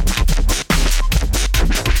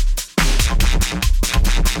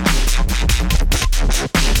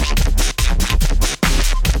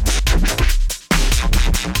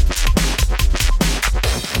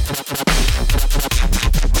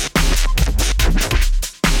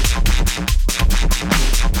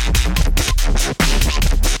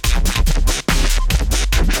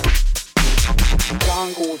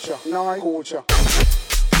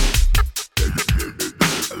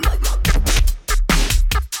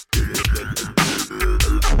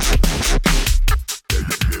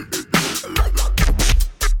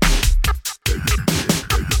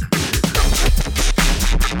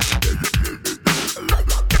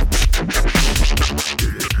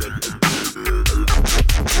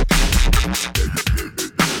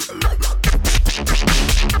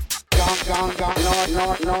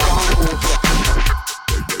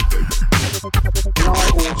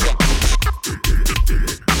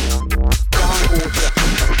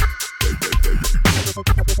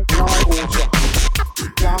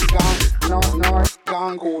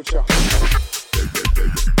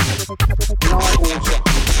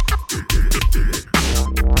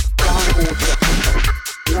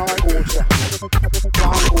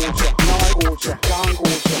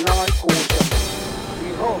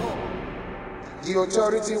 The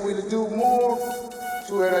authority will do more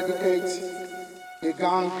to eradicate the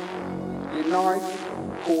gang, the knife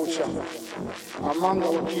culture among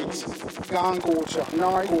our kids. Gang culture,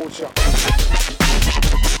 knife culture.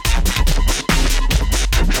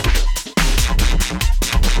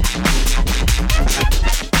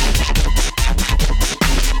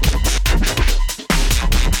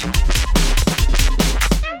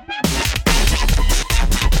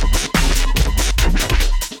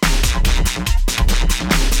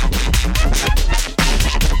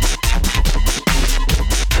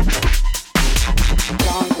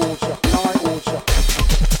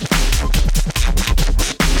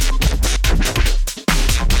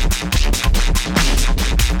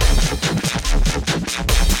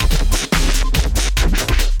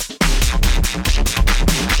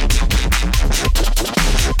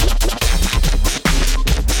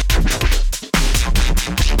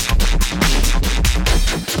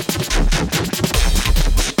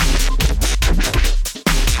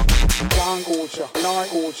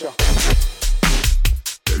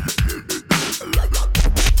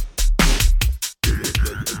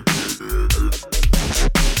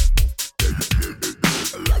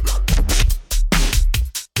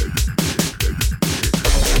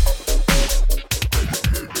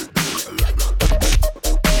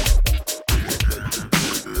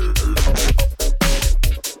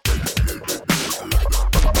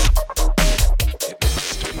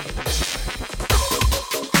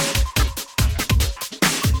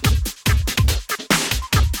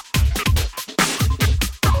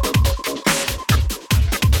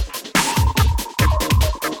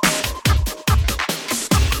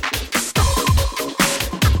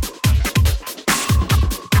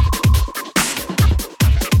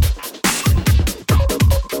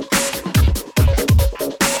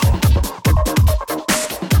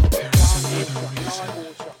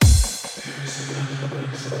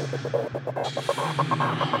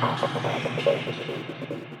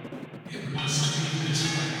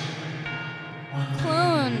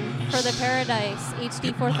 Clone for the Paradise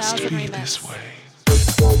HD 4000 remix.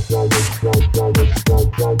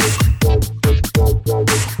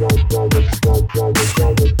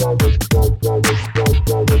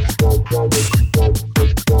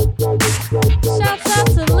 Shouts out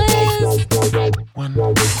to Liz.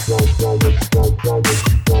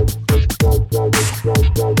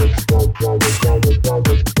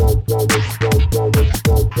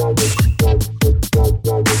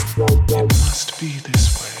 It must be this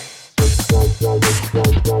way.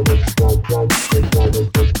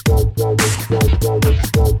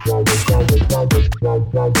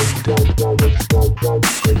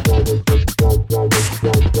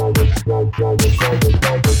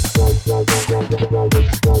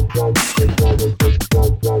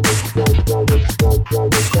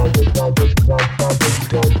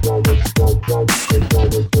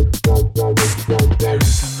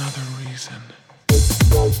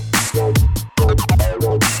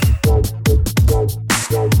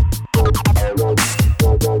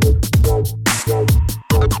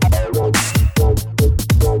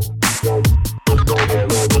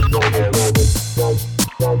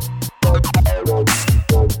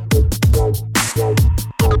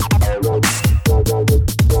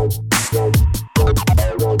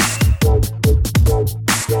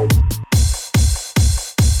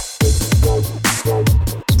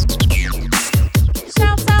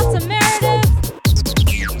 Shouts out to Meredith.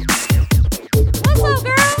 What's up,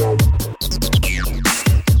 girl?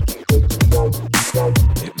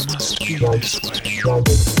 It must be this way.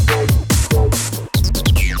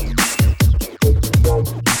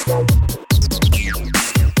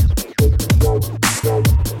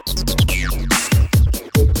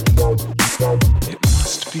 It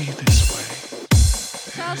must be this way.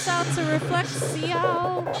 Shouts out to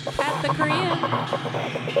Reflexiao at the Korean.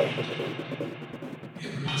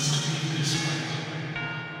 It must be this way.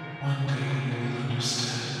 One day you will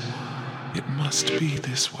understand why. It must be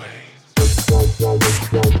this way.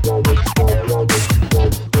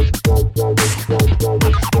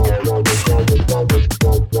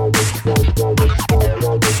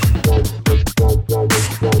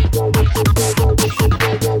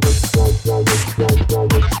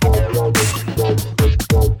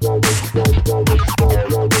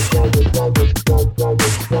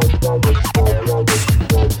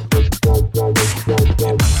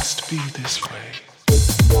 It must be this way.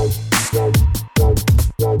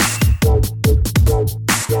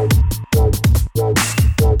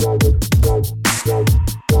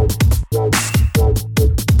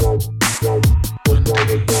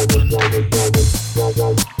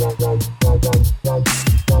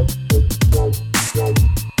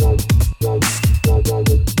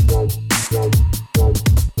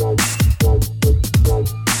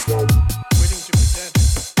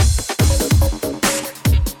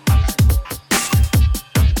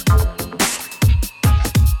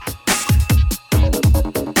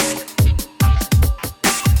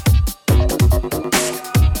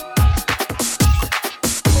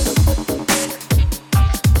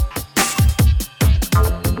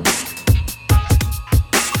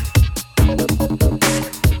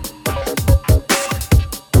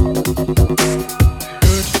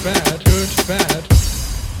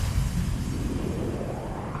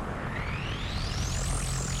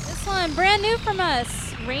 This one, brand new from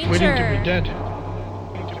us, Waiting to be Ranger. dead.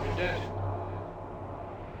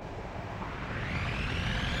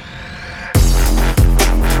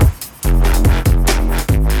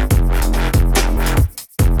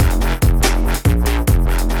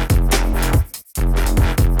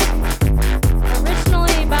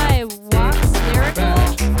 Originally by Wax Lyrical.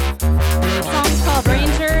 The song's called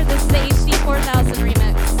Ranger. This is the HD 4000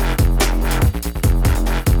 remix.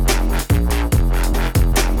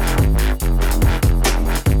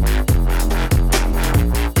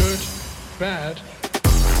 Good, bad.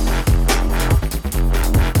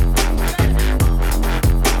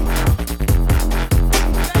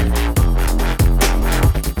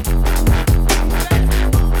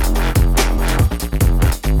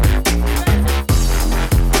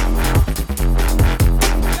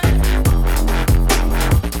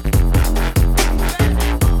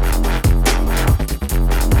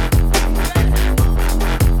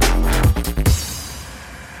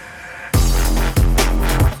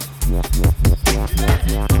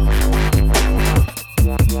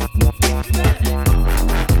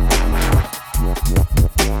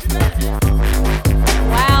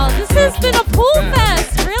 Wow, this has been a pool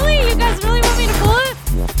fest. Really? You guys really want me to pull it?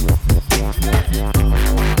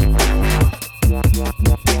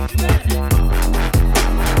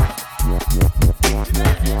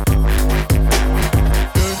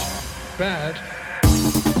 Good, bad.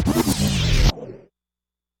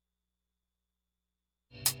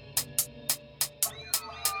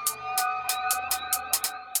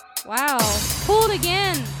 Wow, pulled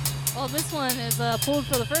again. Well, this one is pulled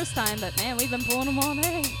for the first time, but man, we've been pulling them all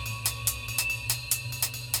day.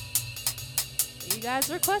 You guys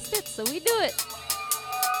requested, so we do it.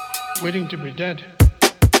 Waiting to be dead.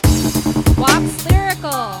 Wax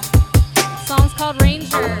Lyrical. Song's called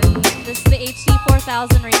Ranger. This is the HD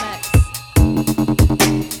 4000 remix.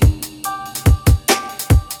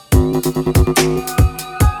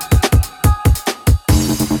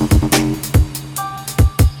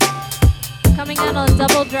 Coming out on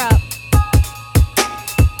double drop.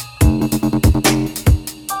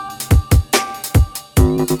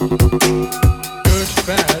 Good,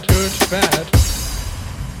 bad, good, bad.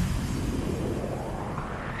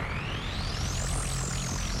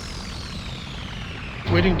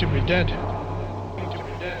 Waiting to be dead.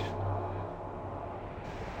 Bad.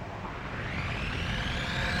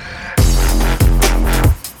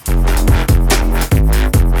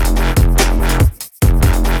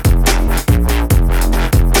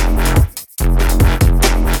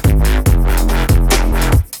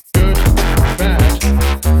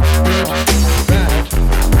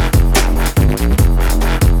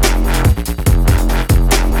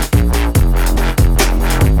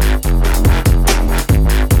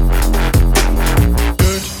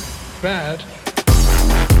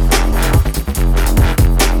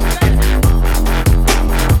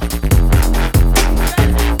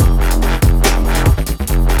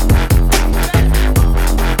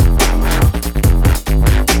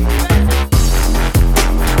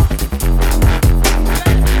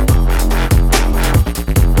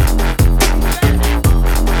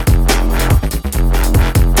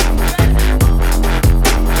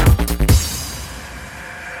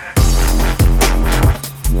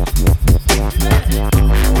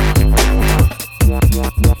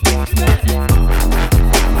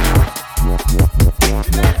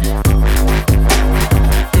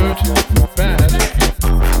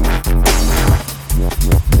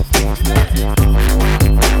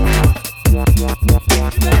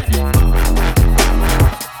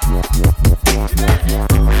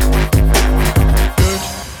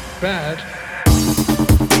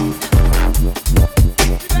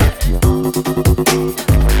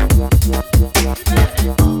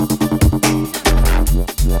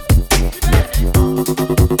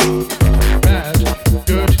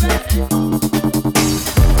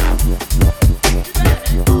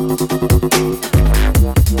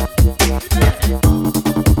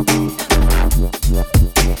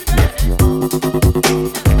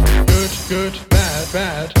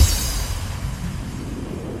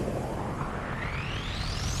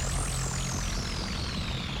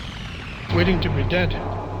 Waiting to be dead.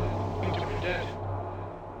 Waiting to be dead.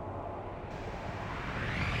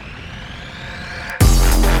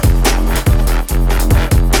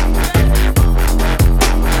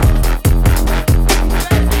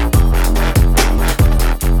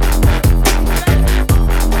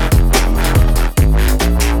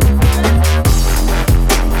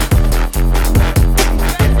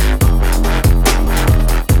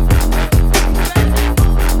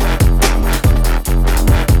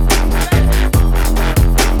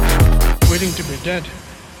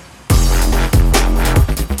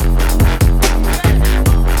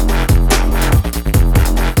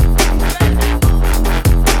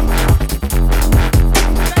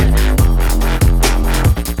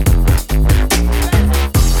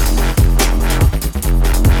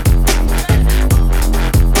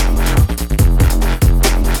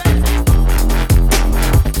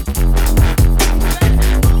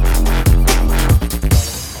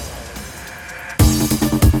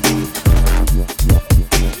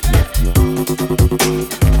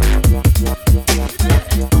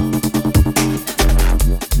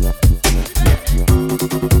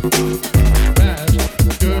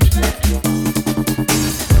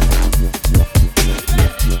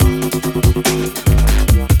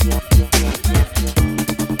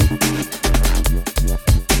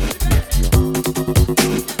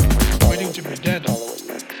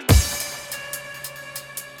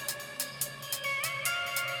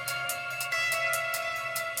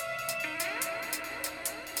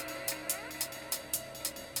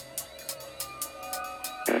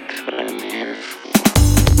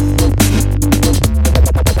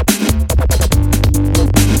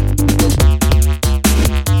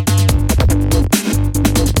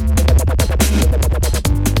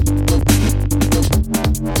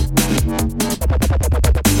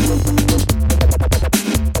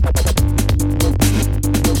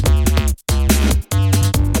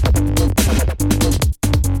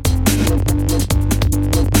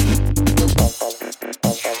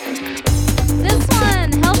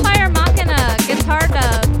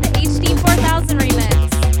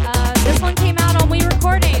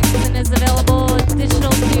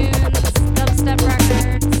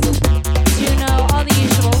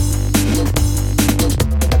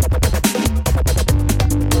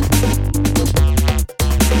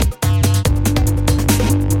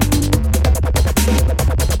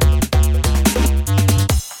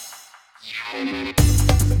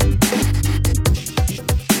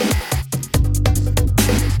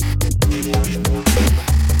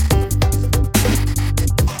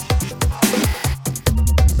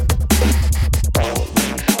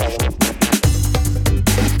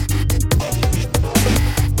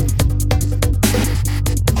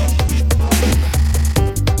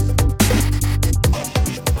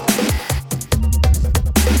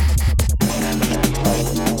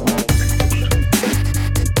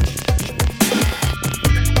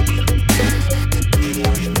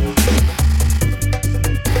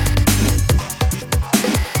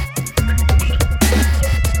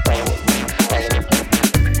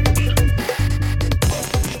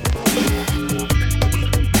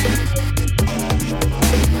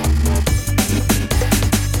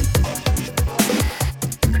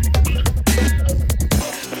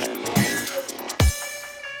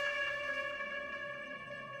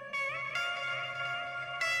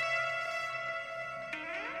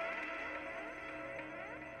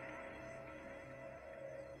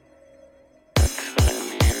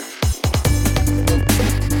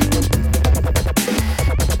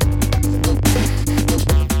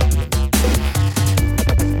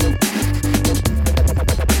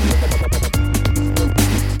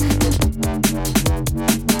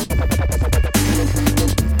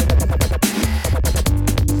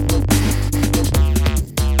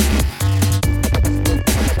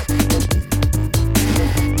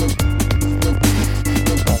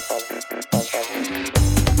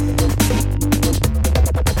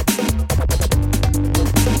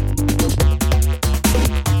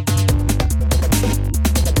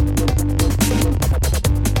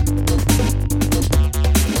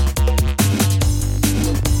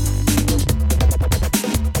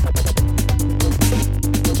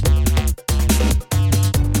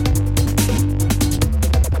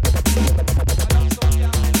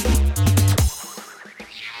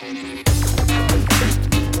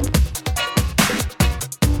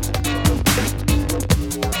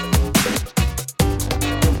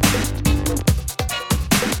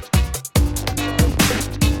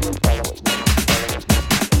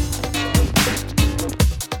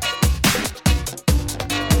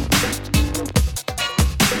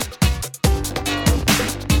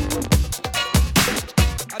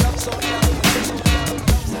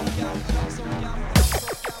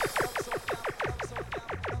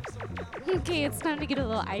 it's time to get a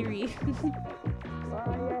little irie.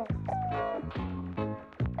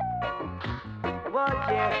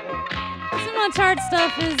 Too much hard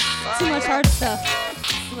stuff is too much hard stuff.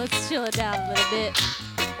 So let's chill it down a little bit.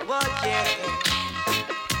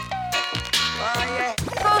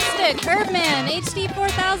 Caustic, Herbman, HD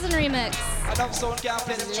 4000 remix.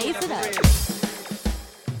 Lace it up.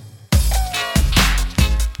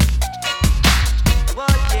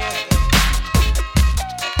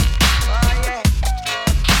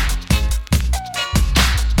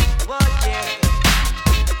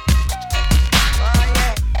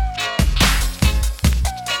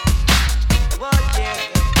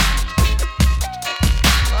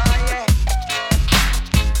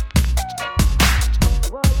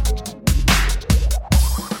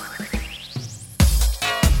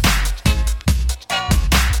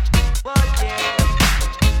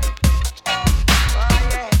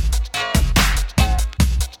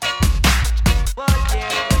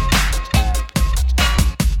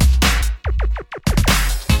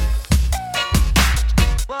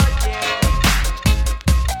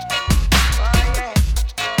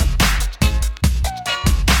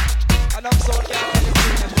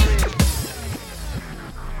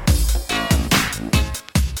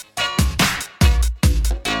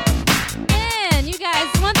 Man, you guys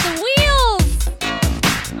want the wheels?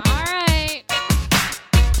 All right.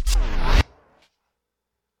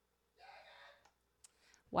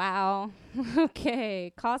 Wow.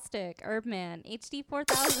 Okay. Caustic, Herbman, HD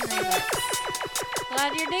 4000 remix.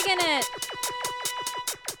 Glad you're digging it.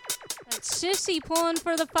 That's Shishy pulling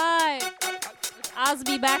for the 5. With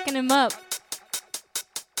Osby backing him up.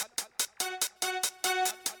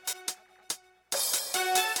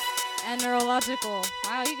 And Neurological.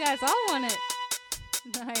 Wow, you guys all want it.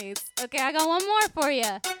 Nice. Okay, I got one more for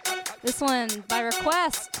you. This one by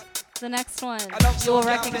request. The next one you will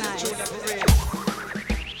recognize.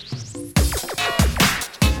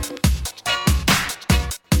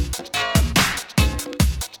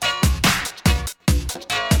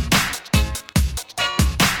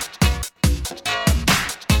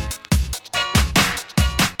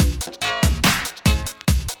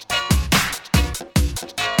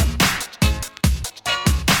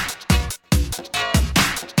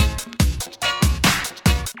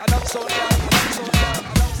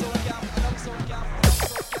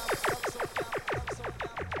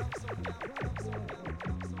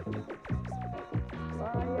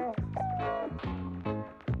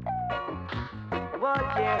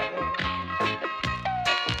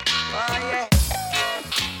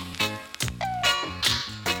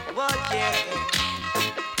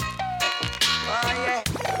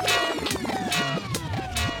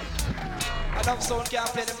 Enough sound can't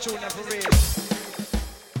play them tune for real.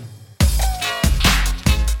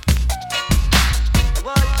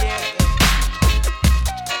 What yeah?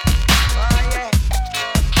 Oh yeah.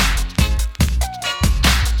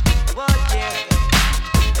 What yeah?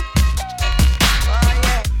 Oh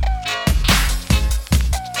yeah.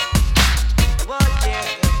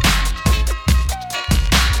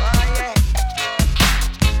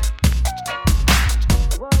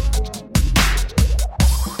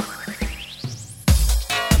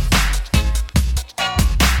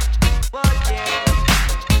 What yeah?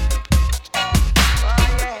 Oh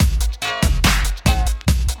yeah.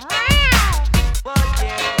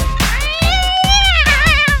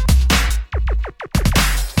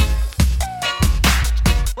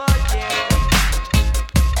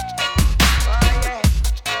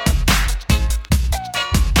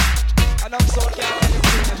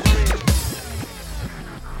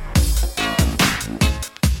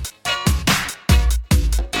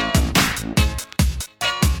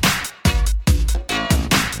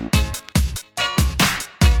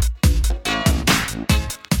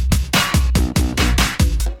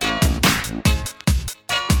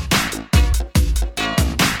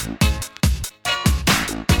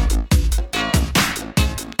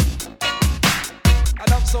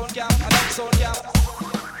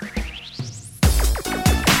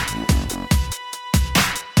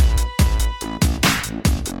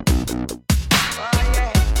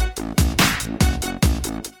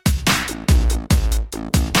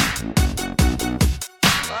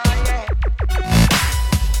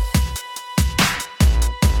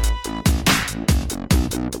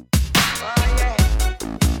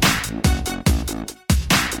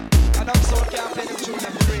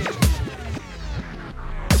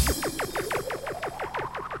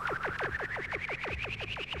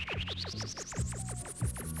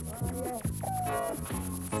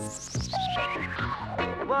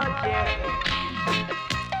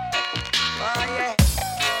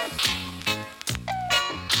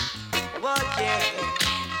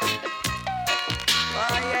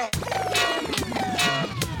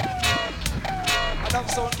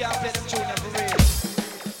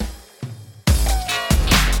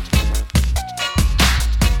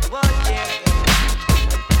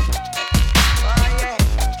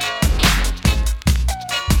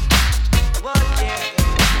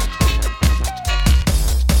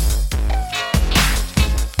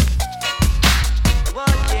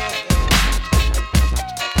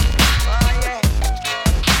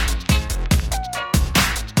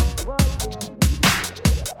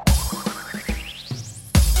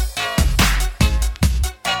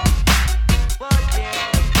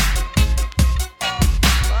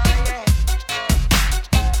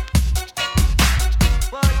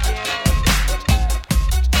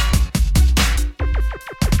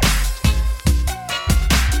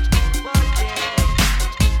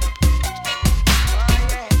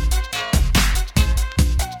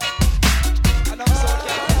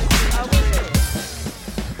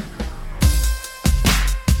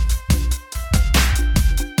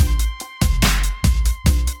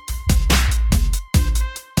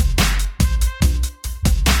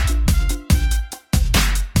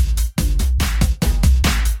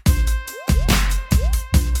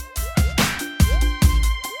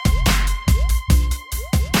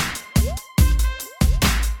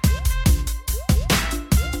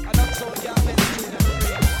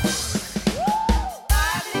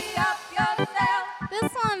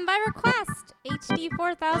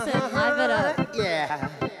 4000. Live it up. Yeah.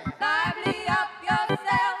 Lively up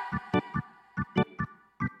yourself.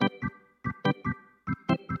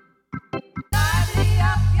 Lively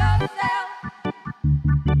up yourself.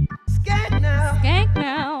 Skank now. Skank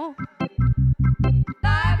now.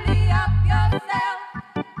 Lively up yourself.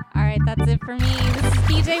 All right, that's it for me. This is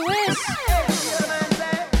DJ Wish.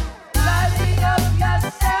 Lively up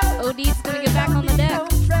yourself. OD's gonna get back on the deck.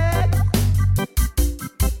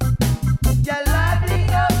 Yeah, lively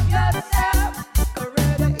up yourself.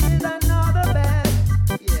 Coretta is another band.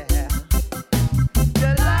 Yeah.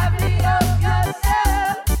 Yeah, lively up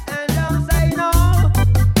yourself. And don't say no.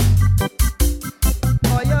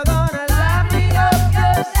 Or you're gonna lively up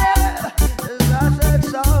yourself. As I said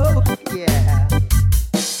so. Yeah.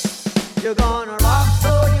 You're gonna rock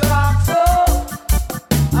so you rock so.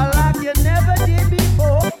 Like you never did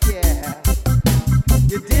before. Yeah.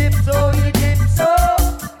 You dip so you dip so.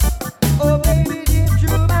 Oh baby, dip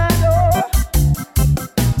through my door.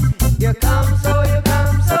 You come so you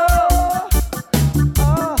come so.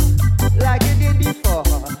 Oh, like you did before.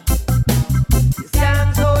 You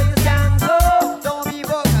stand so you stand so. Don't be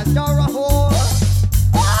broke 'cause you're a whore.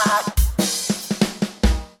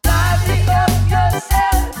 Lively up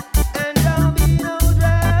yourself. And don't be no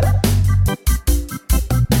drab.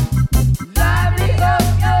 Lively up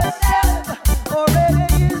yourself. Already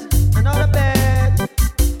is another bed.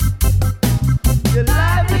 You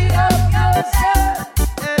Lively up yourself.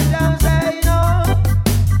 and don't say no.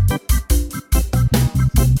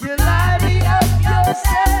 You Lively up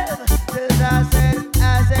yourself. 'cause I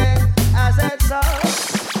said so.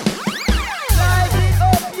 Lively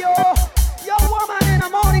up your woman in the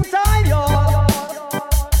morning time, yo.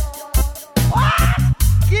 What?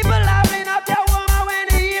 Keep it liveling up your woman when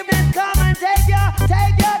the evening come and take you.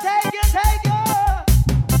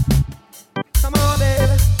 Come on,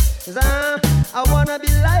 baby, 'cause I wanna be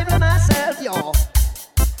lively myself, yo.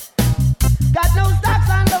 Got no stocks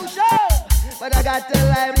on no show, but I got to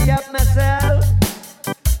lively up myself.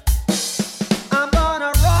 I'm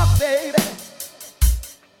gonna rock, baby.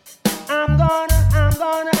 I'm gonna.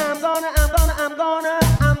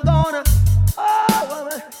 Oh,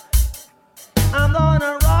 woman. I'm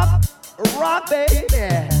gonna rock, baby.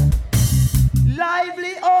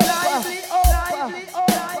 Lively up,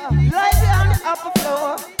 lively on the upper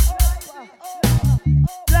floor.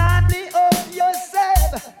 Lively up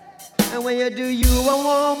yourself, and when you do, you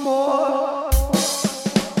want more.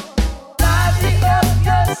 Lively up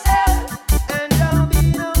yourself. And don't be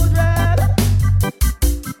no drab.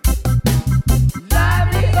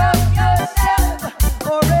 Lively up yourself.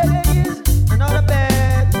 Already is another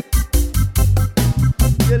bed.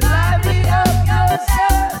 You Lively up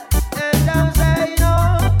yourself. and don't say no.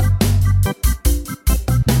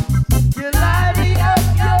 You Lively up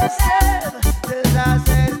yourself. 'cause I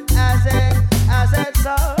said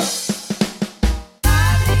so.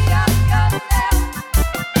 Lively up yourself.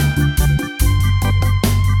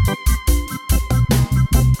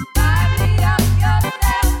 Lively up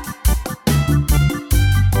yourself.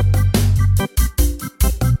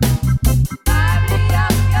 Lively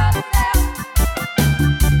up yourself.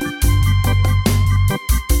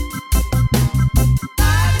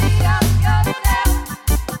 Lively up yourself.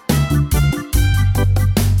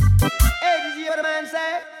 Hey, did you hear what the man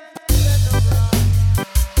say?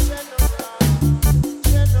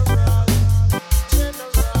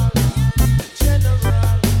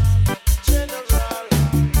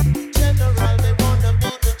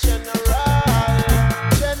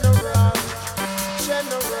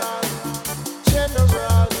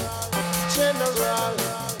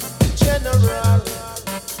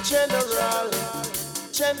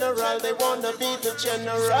 General, they wanna be the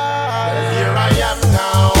general. Well, here I am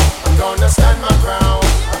now. I'm gonna stand my ground.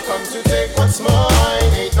 I've come to take what's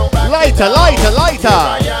mine. Ain't no back Lighter. Here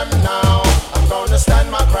I am now. I'm gonna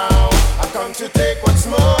stand my ground. I've come to take what's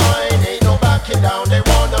mine. Ain't no backing down. They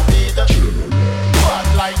wanna be the bad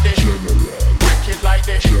like this, wicked like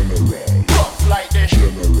this, rough like this.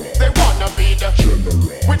 They wanna be the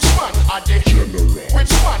which one are they?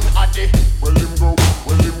 Which one are they?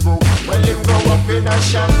 Well, him go up in a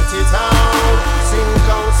shanty town. Sing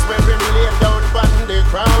out, swearing, lay down on the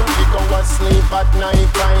ground. He go asleep at night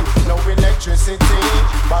time. No electricity,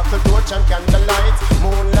 buckle torch and candlelight.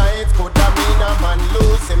 Moonlight could have mean a man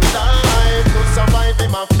lose him life. To survive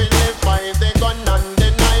him a feel live by the gun and the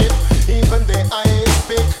knife. Even the ice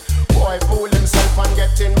pick. Boy fool himself and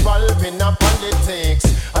get involved in a politics.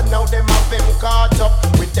 And now them have him caught up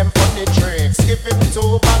with them funny tricks. Give him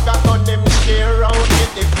 2 bag of gun, him share out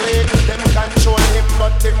with the plate. Them control him,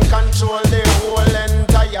 but him control the whole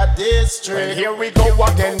entire district. straight. Here we go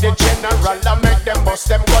again, the general, I make them bust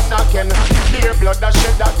them gun again. Their blood I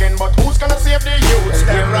shed again, but who's gonna save the youth?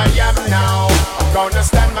 Here I am now, I'm gonna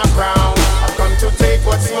stand my ground. I've come to take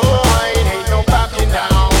what's mine, ain't no backing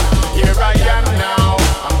down. Here I am now,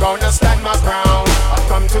 I'm gonna stand my ground. I've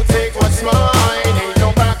come to take what's mine, ain't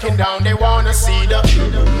no backing down. They wanna see the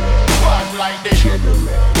bad like this,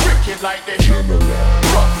 wicked like this,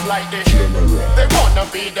 rough like this. They wanna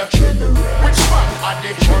be the which one are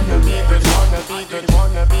they? Wanna be the, wanna be the,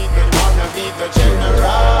 wanna be the, wanna be the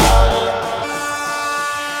general.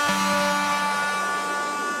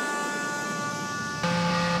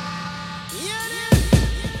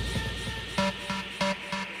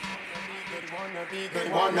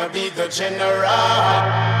 Wanna be the general.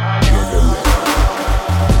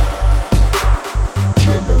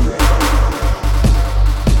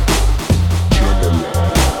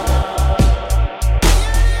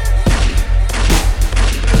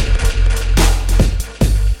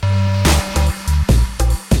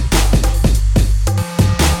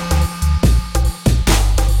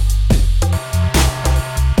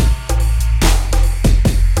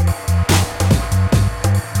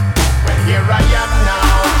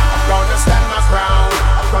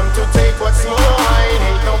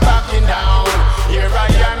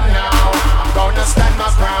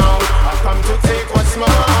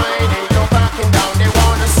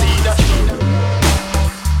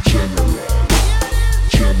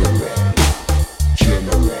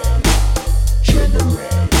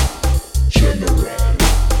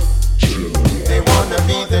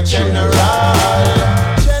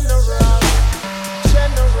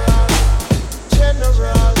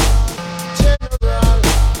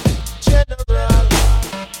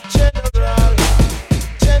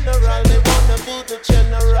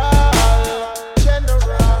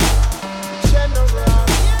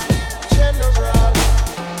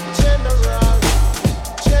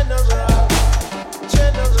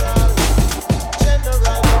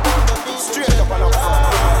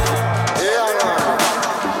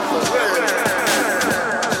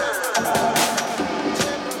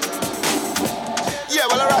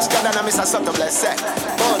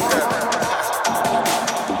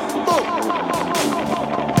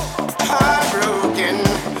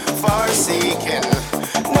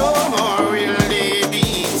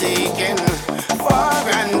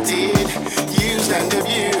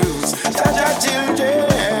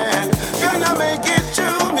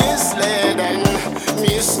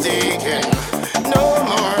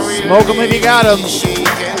 Smoke 'em if you got 'em.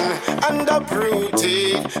 And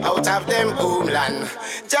uprooted out of them homeland.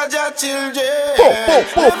 Jaja children.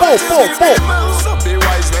 So be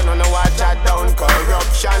wise men on the water down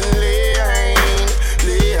corruption lane.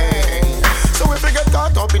 So if we get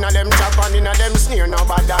caught up in a them chop and in a them sneer,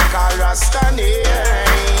 nobody call us standing.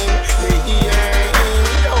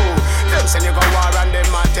 Them send you go war and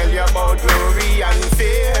them a tell you about glory and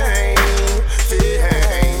fame.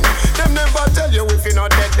 Them never tell you if you're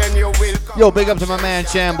not dead, then you will come. Yo, big up to my man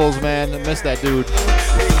Shambles, man. I miss that dude.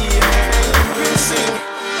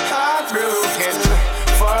 Heartbroken,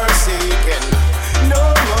 forsaken, no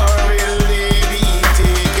more will they be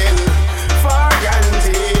taken for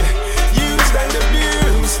granted, used and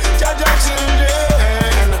abused. Jaja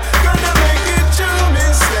children, gonna make it too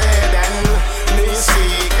misled and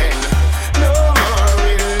mistaken. No more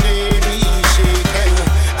will they be shaken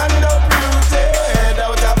and uprooted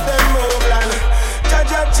out of them homeland.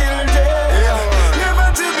 Jaja children, never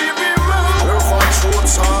to be removed. Never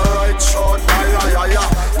truth's alright, short, yeah.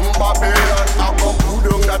 Babylon, I go put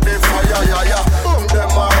them that they fire, yeah.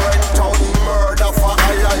 Them a right out murder for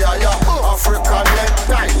yeah. African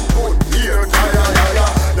necktie, put here,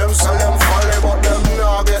 yeah. Them sell them folly, but them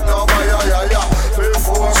not get no buyer, yeah.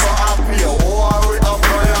 Before so happy, war with a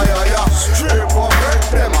prayer, yeah. Straight up,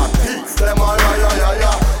 them a thief, them a liar,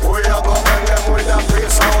 yeah. We a go bang them with a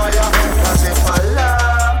piece of wire. Cause if I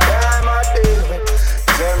love them a deal with,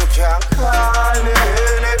 them can't call me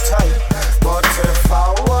anytime. But if I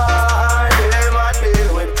want them I deal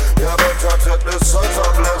with, you better take the sons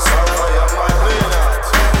of bless out for your mind, we not.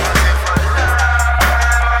 If I love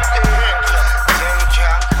them I deal with, them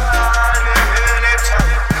can't call me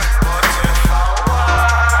anytime. But if I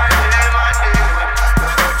want them I deal with, you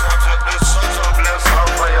better take the sons of bless out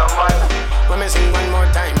for your mind. Let me sing one more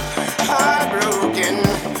time. Heartbroken,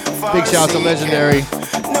 Big shout to Legendary.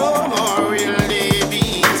 no more will they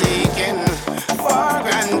be taken for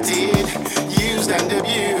granted, used and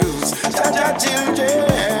abused. Jaja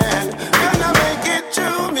children, gonna make it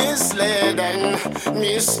too misled and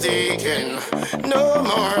mistaken. No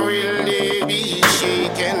more will they be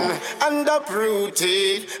shaken and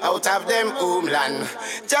uprooted out of them homeland.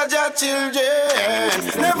 Jaja children,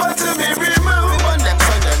 never to be removed. Burn them,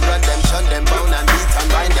 sun them, run them, shun them, bound and beat and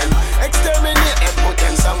bind them. Exterminate them, put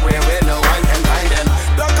them somewhere where no one can find them.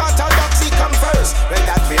 Black orthodoxy come first, when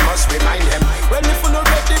that we must remind them. When if we no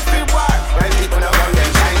ready for war, when people no run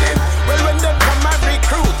them, shine them. Well, when them come and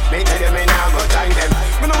recruit, me tell them me now go join them.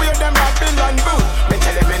 We no wear them Babylon boot, me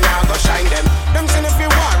tell them me now go shine them. Them send if you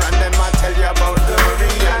war and them I tell you about glory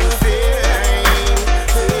and fame.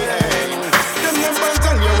 Them never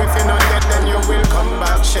tell you if you not get then you will come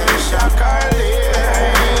back, shell shock or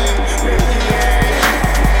lame.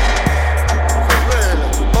 For real,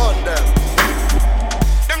 burn them.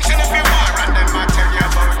 Them send if you war and them I tell you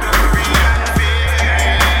about glory and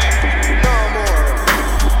fame. No more.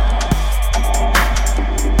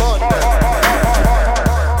 Burn them.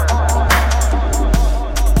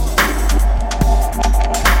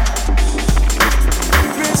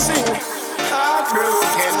 Missing,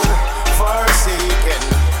 heartbroken, forsaken.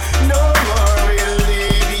 No more will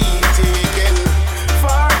they be taken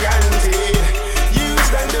for granted.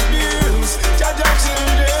 Used and abused, Jaja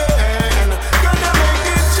children. Gonna make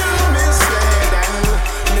it true, misled and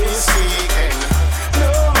mistaken.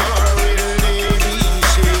 No more will they be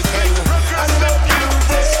shaken. And the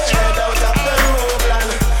beauty shed out of the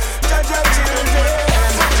homeland. Jaja children,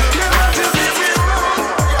 never to be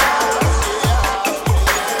removed.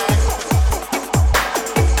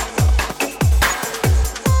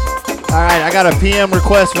 All right, I got a PM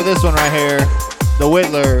request for this one right here. The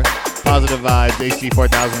Whittler, Positive Vibes, HD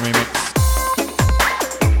 4000 remix.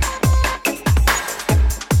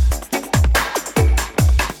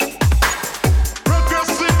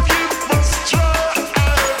 Progressive youth must try.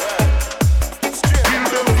 Kill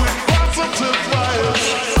them with positive vibes.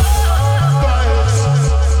 Vibes.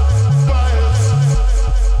 Vibes.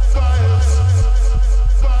 Vibes.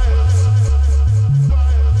 Vibes.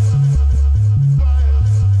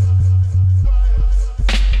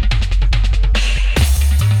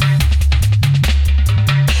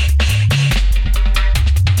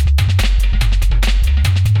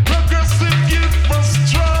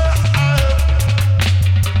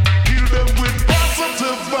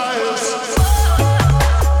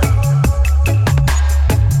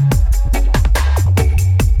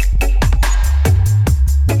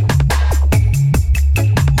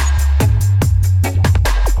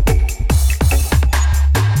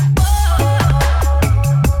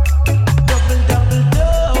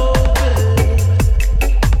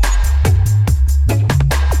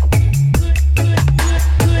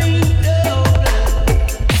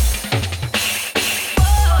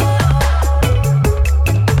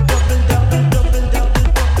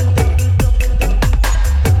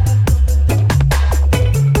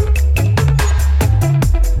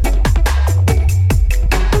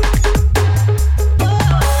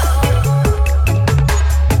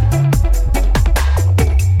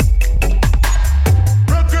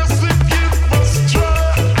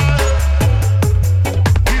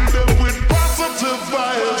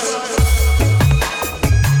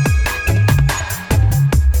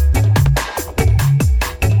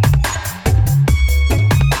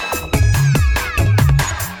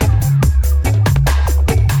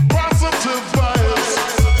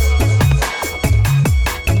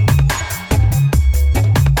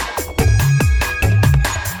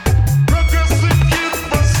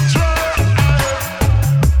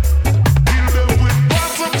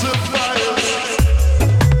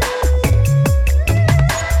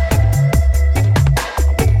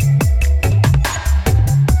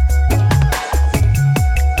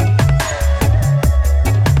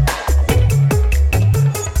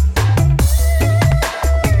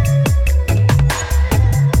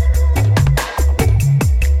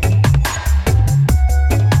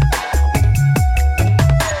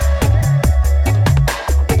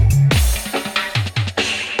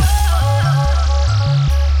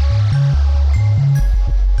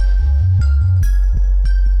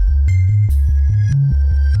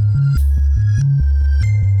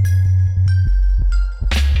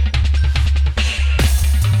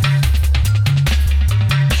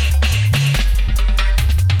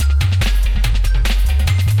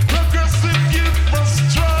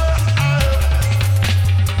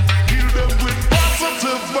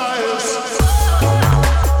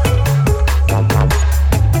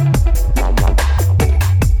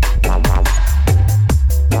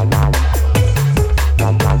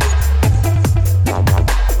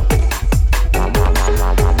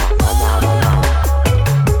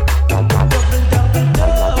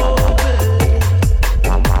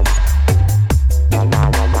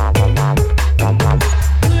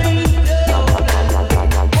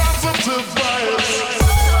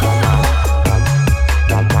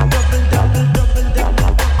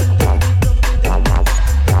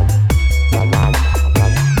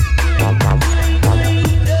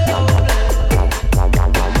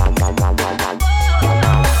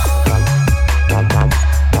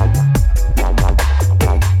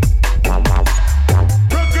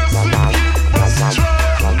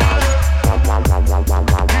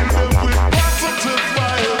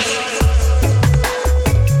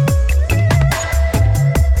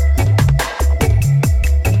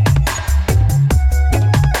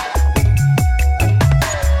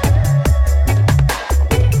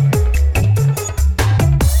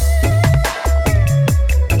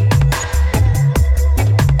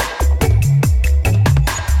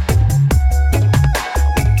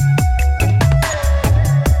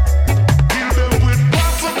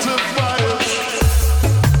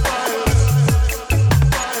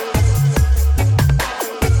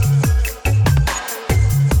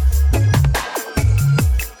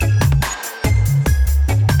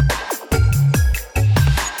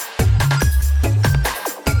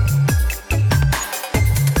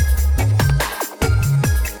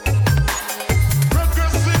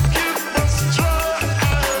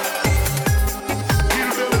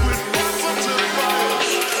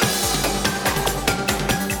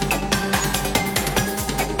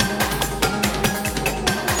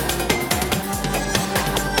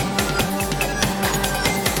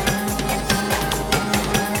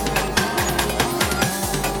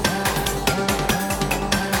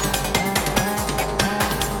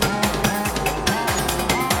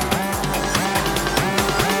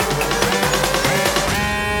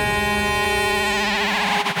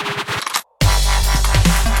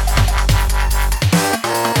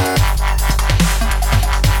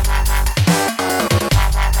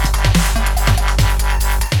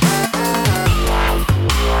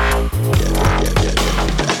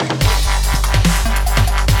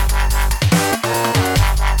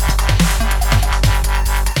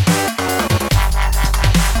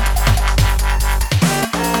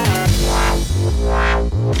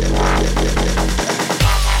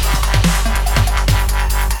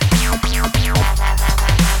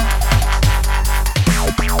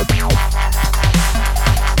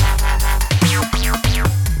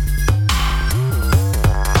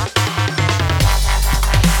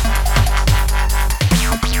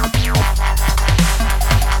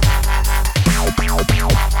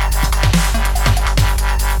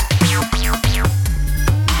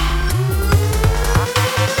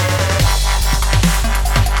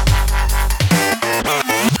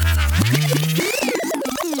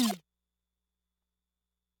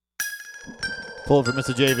 Pull for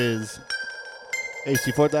Mr. Javiz.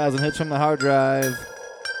 HD 4000 hits from the hard drive.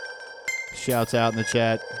 Shouts out in the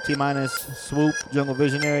chat. T-minus, Swoop, Jungle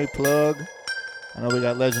Visionary, Plug. I know we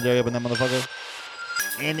got Legendary up in that motherfucker.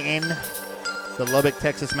 NN, the Lubbock,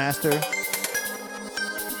 Texas Master.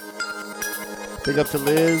 Big up to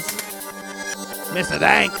Liz. Mr.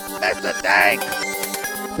 Dank! Mr. Dank!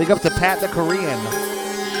 Big up to Pat the Korean.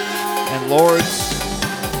 And Lords.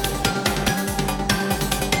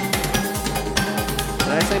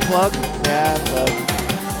 Did I say Plug? Yeah, Plug.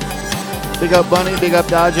 Big up Bunny, big up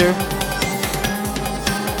Dodger.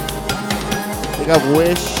 Big up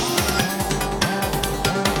Wish.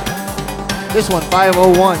 This one,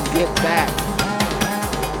 501, get back.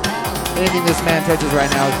 Anything this man touches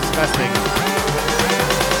right now is disgusting.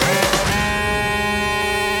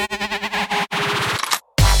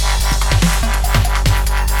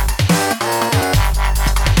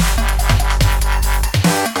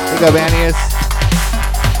 Big up Anius.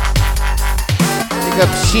 Big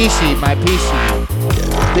up Shishi, my Pishi.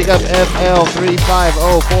 Big up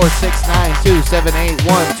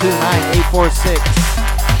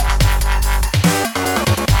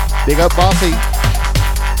FL35046927812986. Big up Bossy.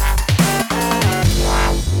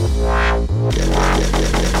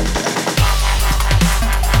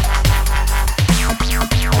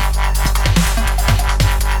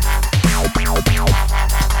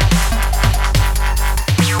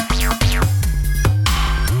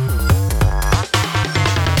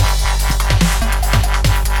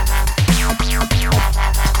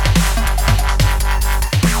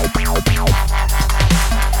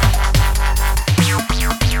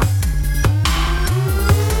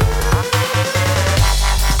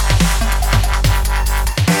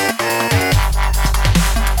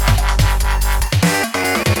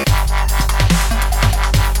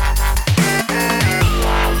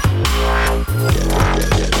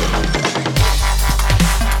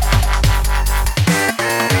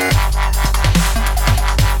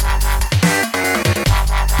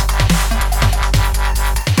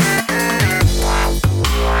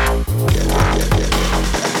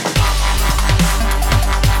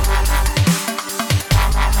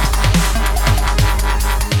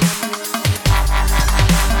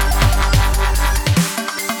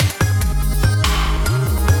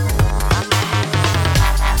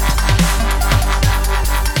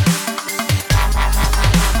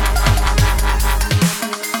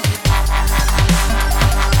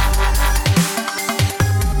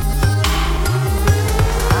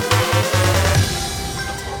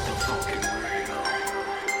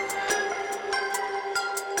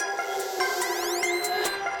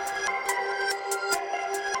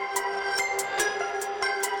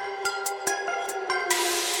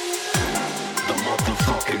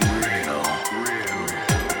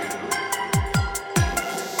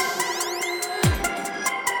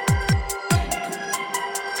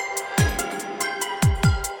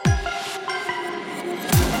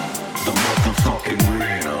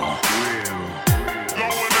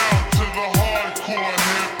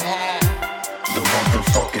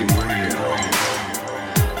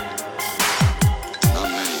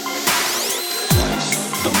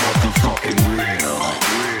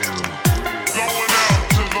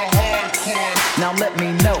 Now let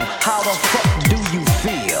me know, how the fuck do you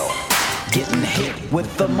feel? Getting hit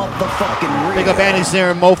with the motherfucking real. Big up Annie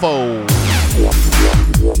Sarah Mofo.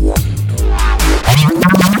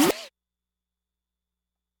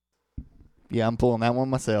 Yeah, I'm pulling that one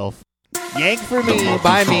myself. Yank for me,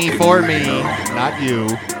 by me, for me, not you.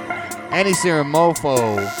 Annie Sarah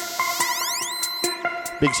Mofo.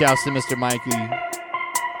 Big shouts to Mr. Mikey.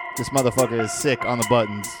 This motherfucker is sick on the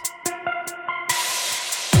buttons.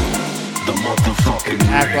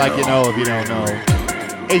 Act like you know if you don't know.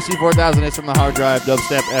 HD 4000 is from the hard drive,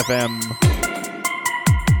 Dubstep FM.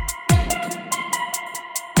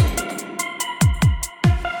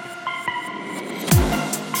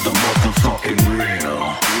 The motherfucking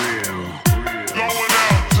real. Going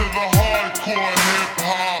out to the hardcore hip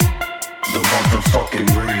hop. The motherfucking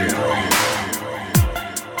real.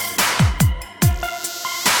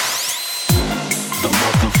 The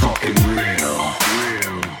motherfucking real.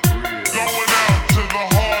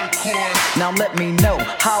 Now let me know,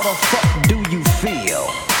 how the fuck do you feel?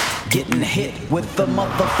 Getting hit with the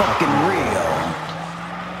motherfucking real.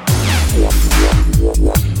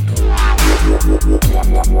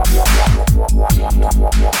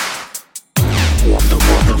 The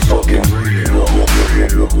motherfucking real.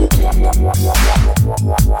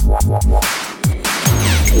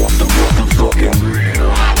 The motherfucking real.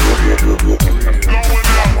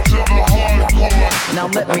 Now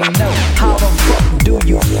let me know, how the fuck do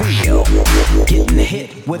you feel? Getting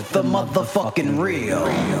hit hit with the motherfucking real.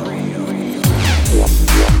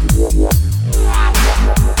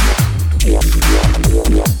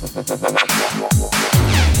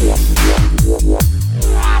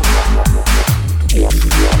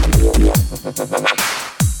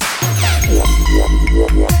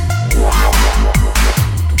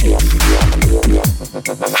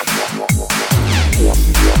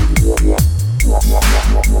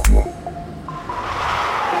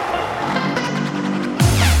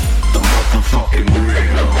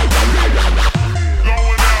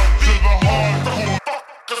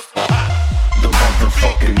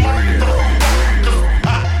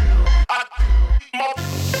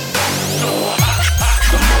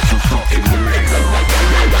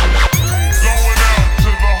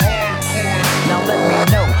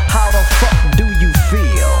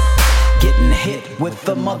 With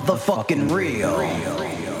the motherfucking real.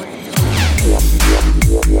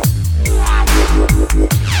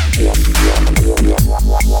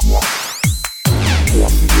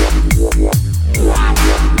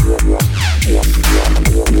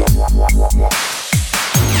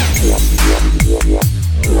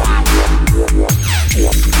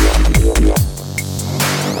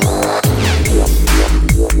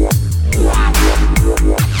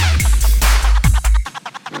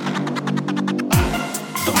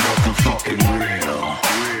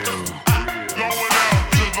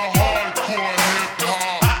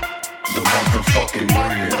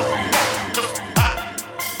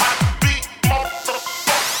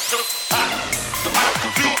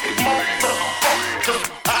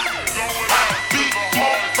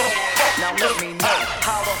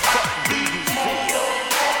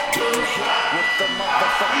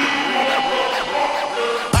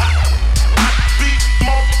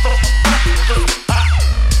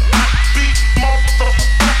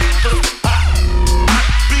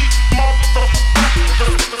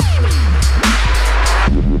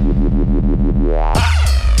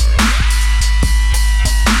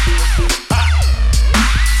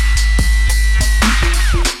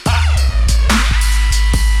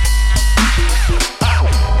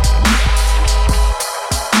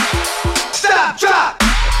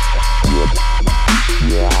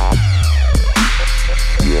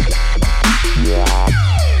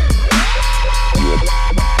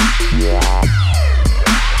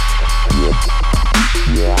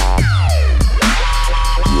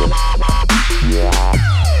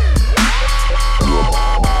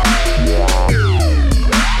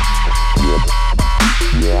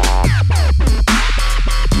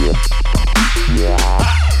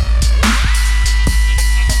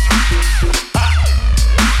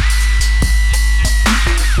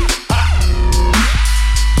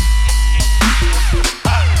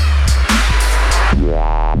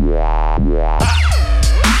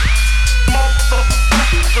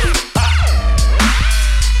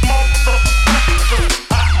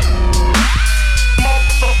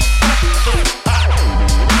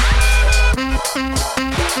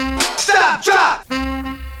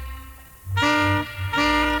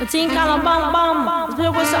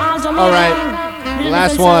 All right,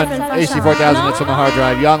 last one. AC4000 hits on the hard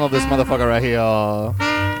drive. Y'all know this motherfucker right here.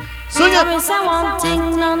 Sing it. One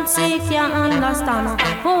thing Nancy can't understand.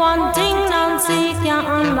 One thing Nancy can't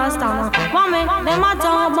understand. What make them a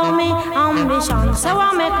talk about me ambition? Say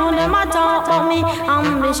what make them a talk about me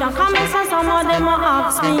ambition? Come and say some of them a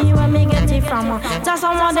ask me where me get it from. Just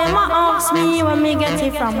some of them a ask me where me get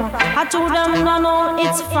it from. I told them no no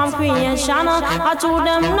it's from creation. I told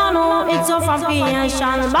them no no it's from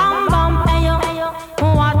creation. Bam bam hey yo,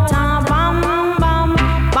 what a bam bam bam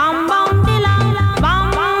bam. Bam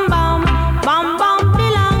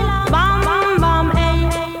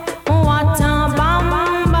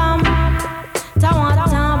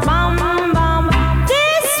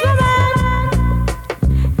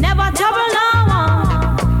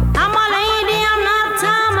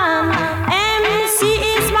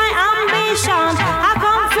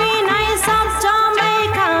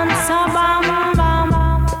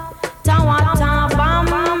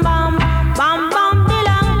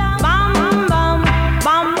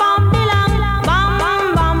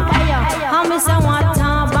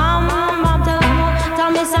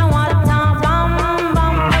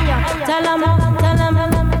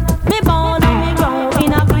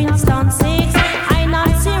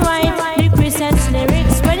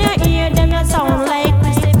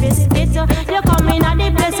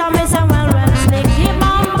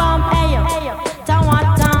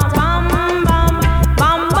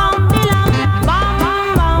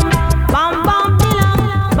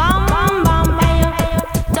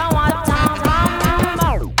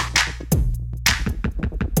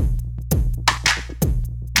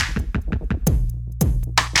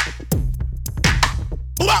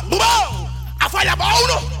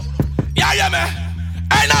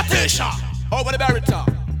Misha over the Berita,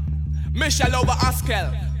 Michelle over Askel,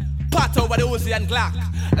 Pat over the Uzi and Glock,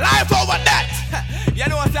 life over that. You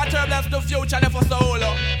know what's that turbulence the future never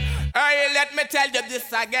solo. Hey, let me tell you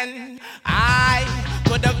this again. I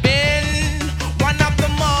could have been one of the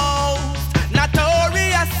most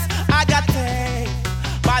notorious. I got taken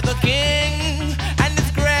by the King, and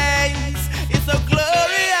His grace is so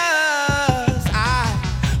glorious. I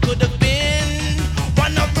could have been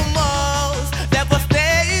one of the most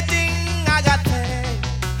devastating. I got taken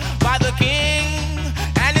by the King,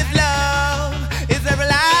 and His love is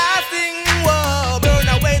everlasting. Whoa, burn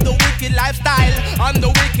away the wicked lifestyle and the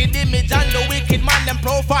wicked image and the wicked man and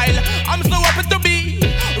profile. I'm so happy to be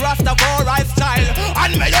Rastafari style,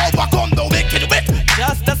 and may overcome the wicked with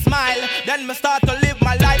just a smile. Then me start to live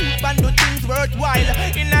my life and do things worthwhile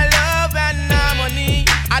in a love and harmony.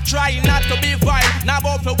 I try not to be vile. Now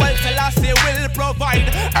both the wealth Selassie will provide.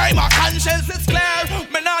 Hey, my conscience is clear.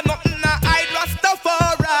 Me not nothing I hide.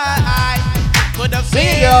 Rastafari could have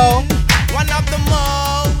been one of the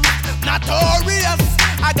most notorious.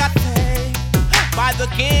 I got taken by the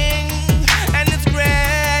King, and His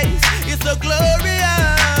grace is so glorious.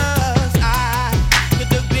 I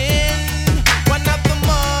could have been one of the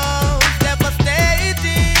most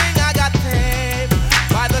devastating. I got taken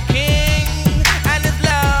by the King, and His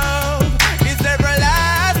love is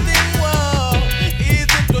everlasting. Whoa,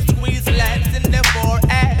 easy to squeeze lens in the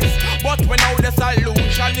 4S, but we know the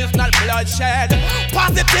solution is not bloodshed.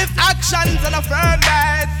 Positive actions and a firm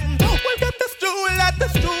bed. We'll get the stool,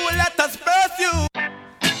 let us birth you.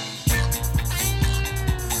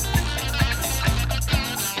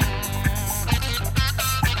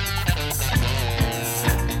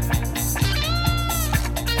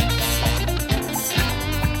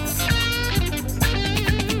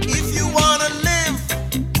 If you wanna live,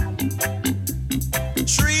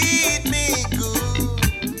 treat me good.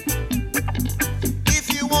 If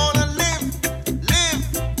you wanna live,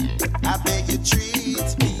 I beg you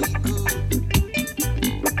treat me good.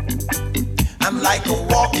 I'm like a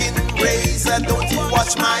walking razor, don't you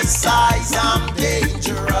watch my size, I'm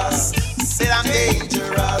dangerous. Said I'm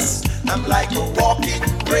dangerous. I'm like a walking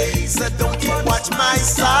razor, don't you watch my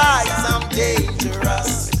size, I'm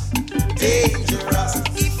dangerous. Dangerous.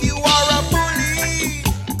 If you are a bully,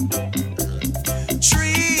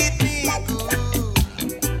 treat me good.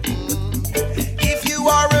 If you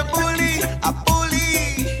are a bully,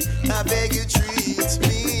 I beg you treat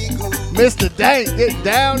me good. Mr. Dank, get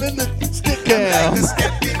down in the stick cam.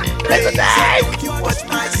 Mr. Dank! Don't you watch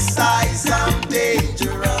my size, I'm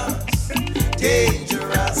dangerous.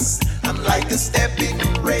 Dangerous. I'm like a stepping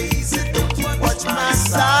razor, don't you watch my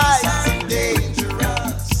size, I'm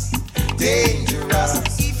dangerous. Dangerous.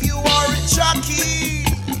 If you are a jockey,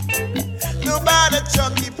 nobody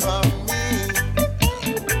jockey from me.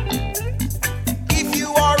 If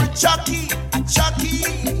you are a jockey,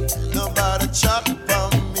 nobody jockey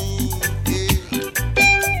from me. Yeah.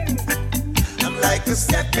 I'm like a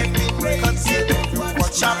stepping razor, don't you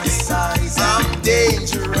watch my size, I'm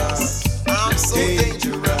dangerous. I'm so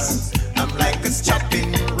dangerous. I'm like a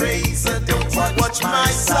chopping razor, don't you watch my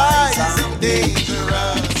size, I'm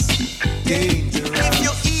dangerous. Dangerous. If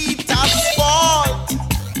you eat asphalt,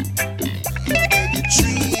 then you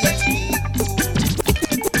treat me good.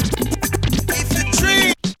 If you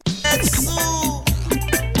drink that soup,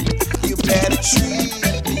 you better treat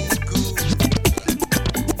me good.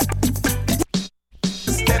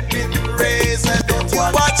 Stepping razor, don't you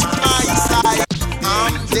watch my size,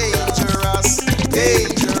 I'm dangerous.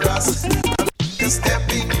 Dangerous. I'm like a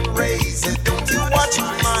stepping razor, don't you watch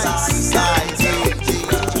my size,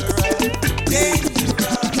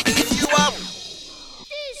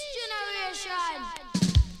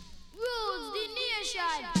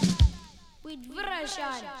 with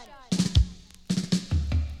version.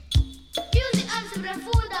 Music and some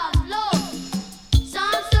food of love.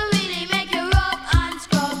 Songs to really make you rub and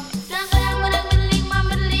scrub.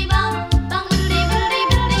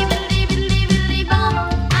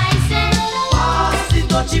 I said, pass the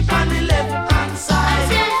touchy on the left hand side.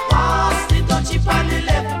 Pass the touchy on the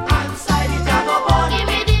left hand side. It a go bun. give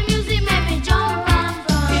me the music, make me jump and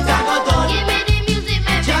run. It a go done. Give me the music,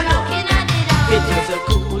 make me looking at it all. It was a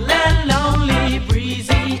cool and lonely,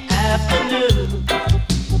 breezy afternoon.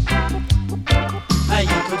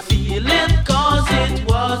 You could feel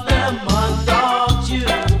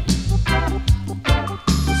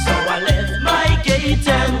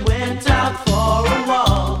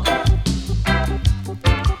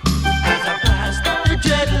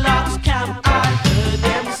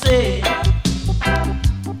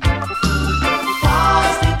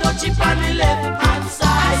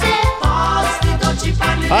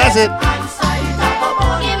Blast it.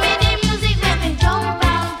 Give me the music, make me jump and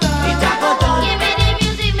cry. Give me the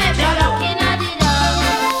music, make me rock in the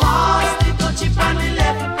dance. Pass the touchy on the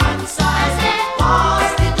left hand side. Pass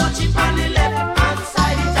the touchy on the left hand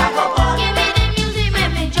side. It a go bun. Give me the music, make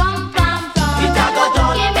me jump and cry. It a go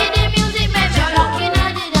done. Give me the music, make me rock in the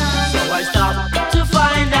dance. So I stopped to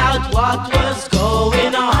find out what was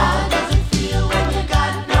going on. How does it feel when you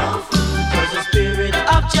got no food? 'Cause the spirit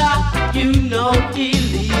of Jah, you know he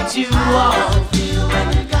leads you on. How does it feel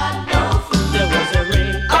when you got no food? There was a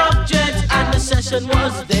ring of jets and the session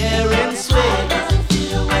was there in swing. How does it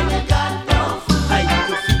feel when you got no food? I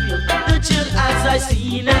could feel the chill as I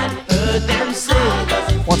seen and heard them sing.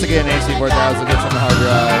 Once again, AC4000 hits on the hard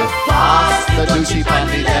drive. The Ducci on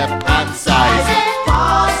the left hand side.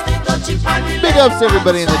 Big ups to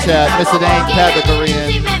everybody in the chat. Mr. Dank, Pat the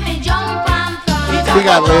Korean. We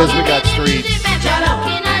got Liz, we got Streets.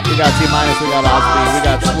 We got T-Minus, we got Osby, we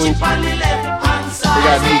got Swoop. We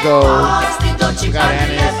got Nico. We got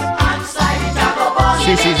Anis.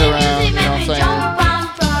 CC's around, you know what I'm saying?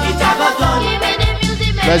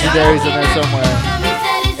 Legendary's in there somewhere.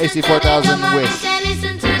 AC4000 Wish.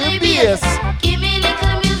 The BS.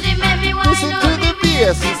 Listen to the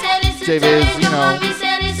BS. J-Viz, you know.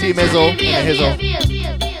 T-Mizzle and a Hizzle.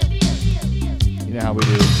 You know how we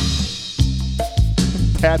do.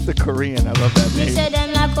 Pat the Korean, I love that Me name. say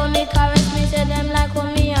them like how me caress, me say them like how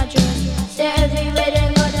me address. Say everywhere they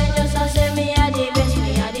go, they just a say me a the best,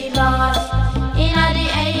 me a the boss. Inna the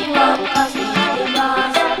A-Rock, 'cause me a the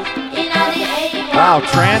boss. Inna the A-Rock. Wow,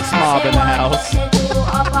 Trance Mob in the house.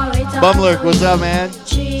 Bumler, what's up, man?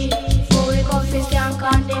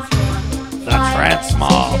 The Trance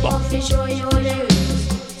Mob.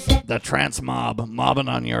 The Trance Mob mobbing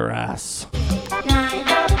on your ass.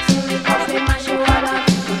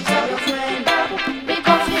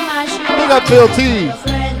 Big up Phil T.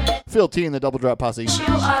 Phil T in the Double Drop Posse. Come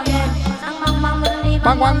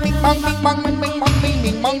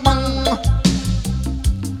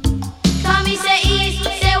me say east,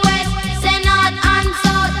 say west, say north and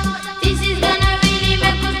south. This is gonna really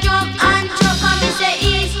make us jump and choke. Come me say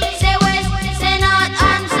east, say west, say north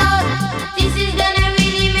and south. This is gonna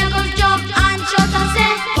really make us jump and choke and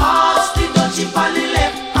say Pass the touchy on the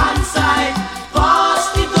left hand side. Pass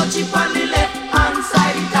the touchy on the left hand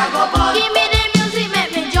side. It a go bun. give me the music,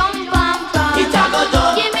 make me jump and cry. It a go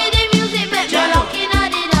done. Give me the music, make me rock in the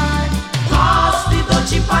dance. Pass the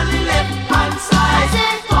touchy on the left hand side.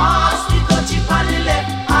 Pass the touchy on the left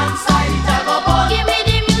hand side. It a go bun. Give me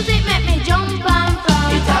the music, make me jump and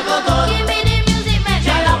cry. It a go done. Give me the music, make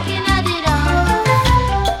me rock in the dance.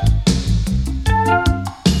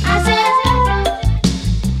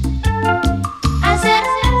 I said.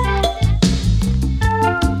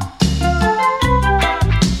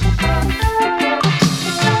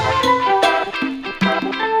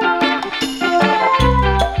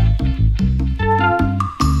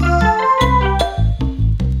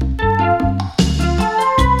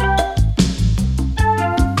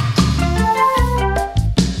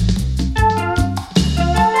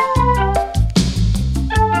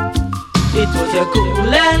 It was a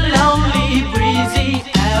cool and lonely, breezy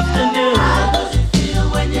afternoon. How does it feel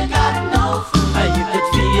when you got no food? You could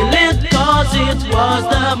feel it 'cause it was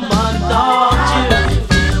the month of June. How does it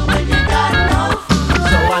feel when you got no food?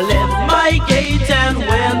 So I left my gate and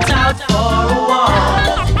went out for a walk. How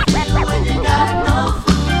does it feel when you got no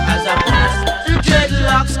food? As I passed the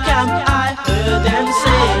dreadlocks camp, I heard them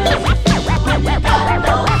say, how does it feel when you got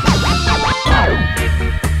no food?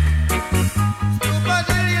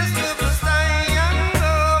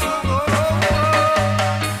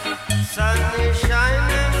 Sun is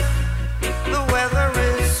shining, the weather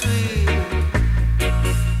is sweet.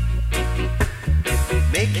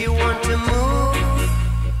 Make you want to move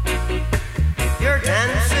your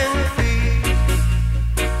dancing feet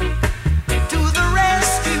to the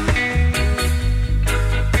rescue.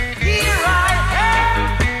 Here I am.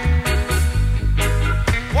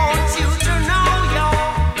 Want you to know you're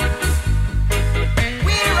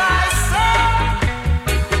where I say.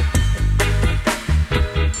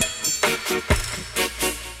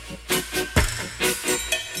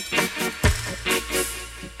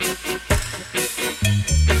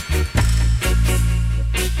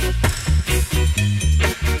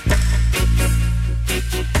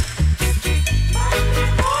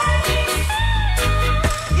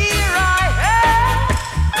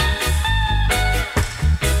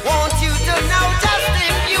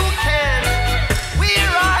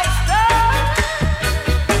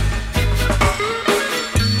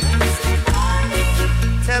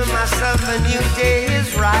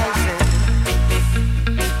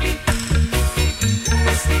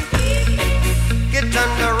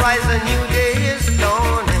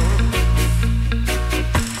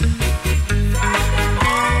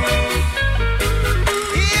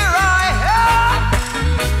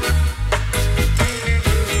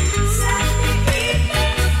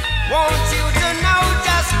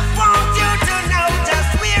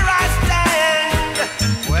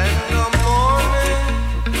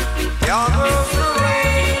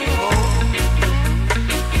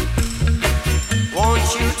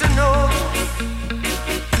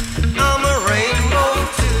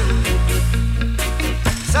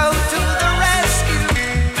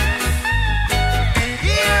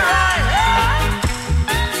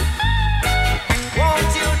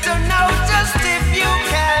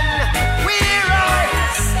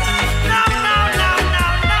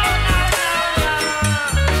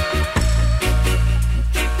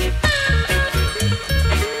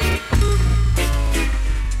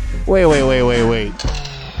 Wait.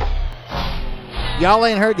 Y'all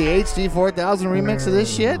ain't heard the HD 4000 remix of this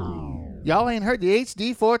shit? Y'all ain't heard the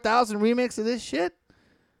HD 4000 remix of this shit?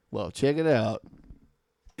 Well, check it out.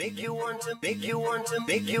 Make you want to, make you want to,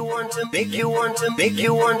 make you want to, make you want to, make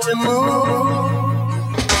you want to move.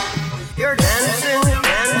 You're dancing,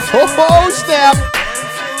 dancing. Oh, snap.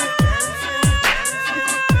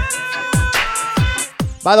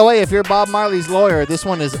 By the way, if you're Bob Marley's lawyer, this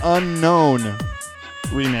one is Unknown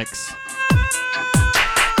remix.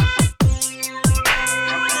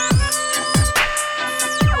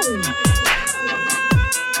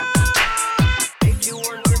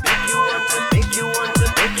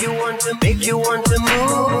 Make you want to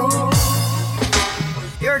move.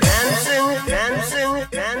 You're dancing, dancing,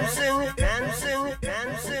 dancing, dancing,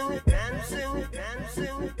 dancing, dancing,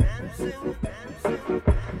 dancing, dancing,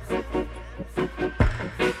 dancing.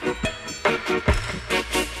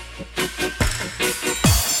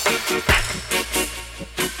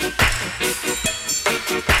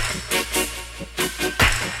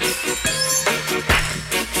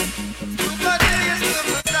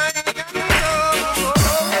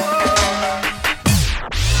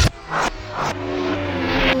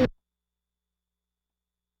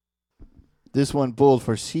 This one pulled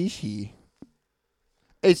for Shishi.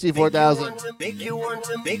 HD 4000.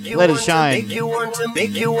 Let it shine. Make you want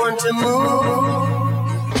to move.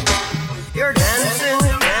 You're dancing,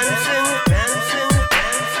 dancing, dancing,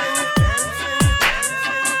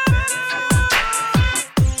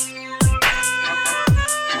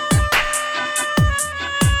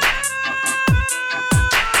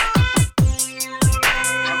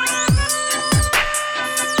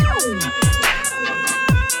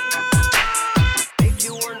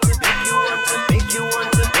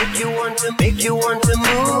 make you want to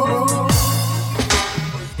move.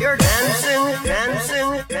 You're dancing,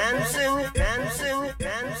 dancing, dancing, dancing, dancing,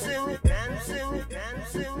 dancing,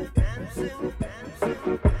 dancing, dancing,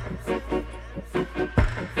 dancing.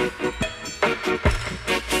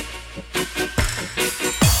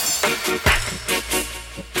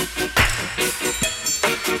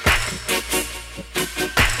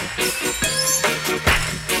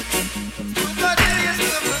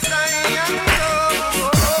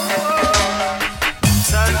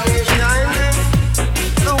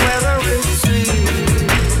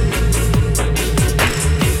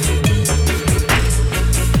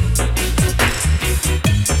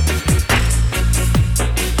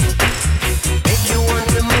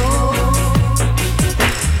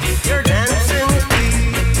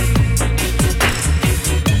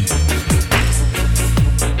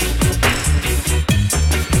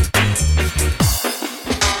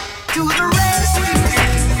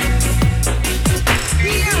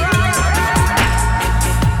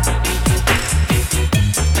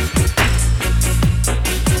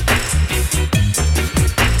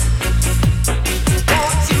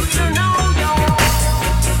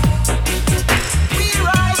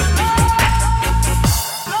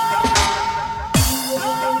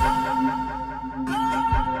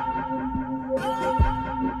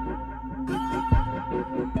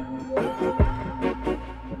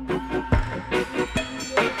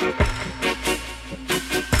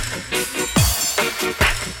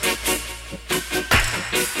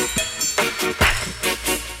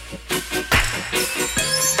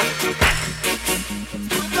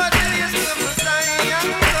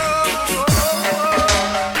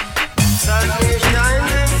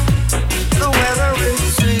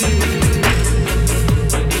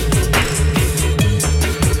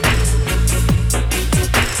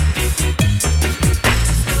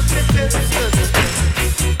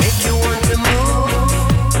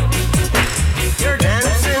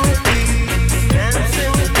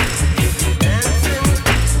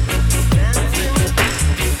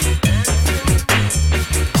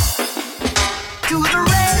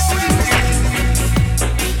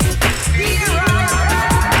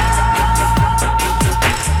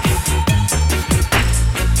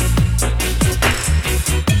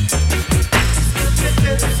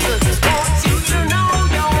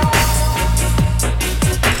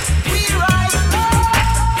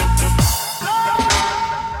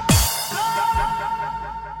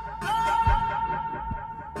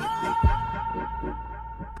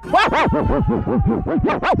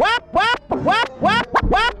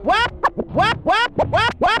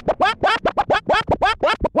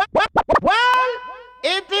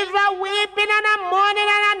 It is a weeping and a mourning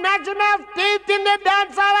and a gnashing of teeth in the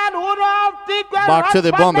dance hall and who of teeth will Back to the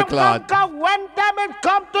run from Bomberclad. bunker when time it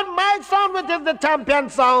come to my sound, which is the champion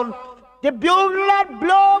sound. The bugle had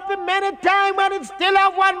blown for many times and it still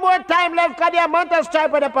have one more time left because the amount of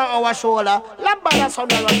stripe on our shoulder. Lambada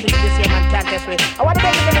sound of this year man can't test me. I want to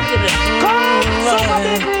make it give it. Come, super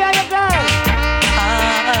big are you girl?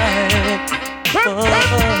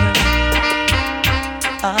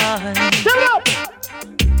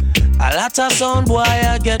 A lot of sound boy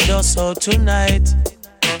I get dust out tonight.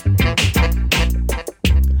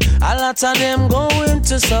 A lot of them going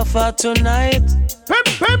to suffer tonight.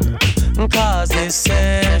 Cause this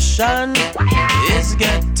session is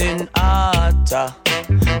getting hotter,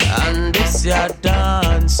 and this your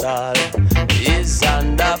dance hall is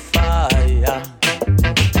under fire.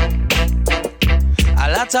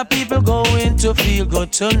 A lot of people going to feel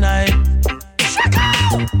good tonight.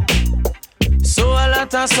 So a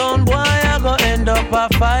lot of sound boy are gonna end up a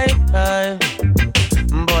fight.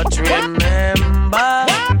 But remember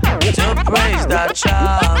to praise the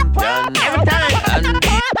champion, and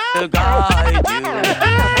he will guide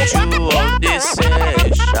you throughout this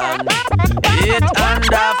session. It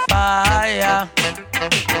under fire.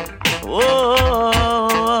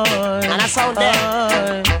 Oh, and I sound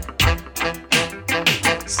there.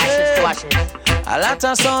 A lot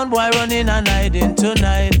of sound boy running and hiding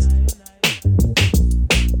tonight.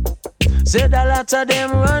 Said a lot of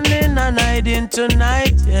them running and hiding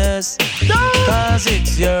tonight, yes. Cause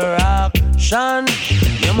it's your action.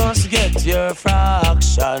 You must get your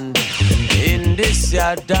fraction. In this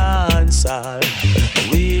your dance hall,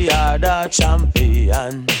 we are the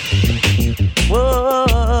champion.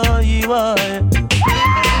 Whoa, you are.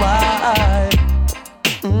 Why?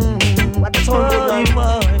 What's wrong,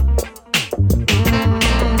 boy?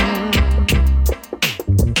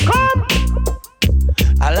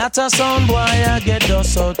 A lot of sound boy I get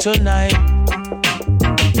dust out tonight.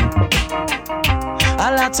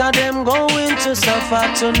 A lot of them going to suffer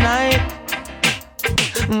tonight.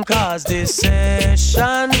 Cause this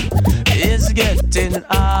session is getting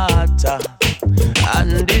hotter,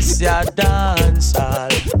 and this your dance hall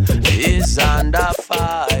is under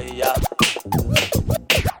fire.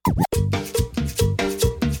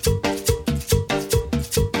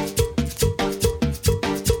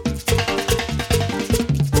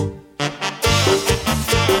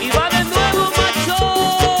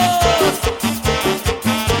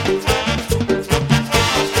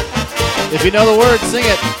 If you know the words, sing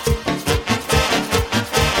it.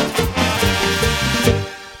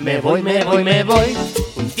 Me voy, me voy, me voy,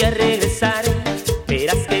 un día regresaré.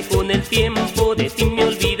 Verás que con el tiempo de ti me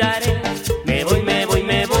olvidaré. Me voy, me voy,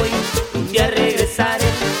 me voy, un día regresaré.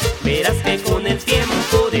 Verás que con el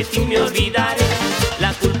tiempo de ti me olvidaré.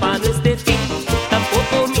 La culpa no es de ti,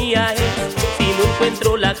 tampoco mía es. Si no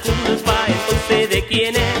encuentro la culpa, entonces ¿de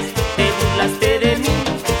quién es? Te burlaste de mí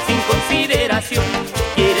sin consideración.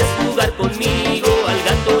 Quieres jugar conmigo al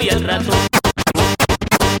gato y al ratón.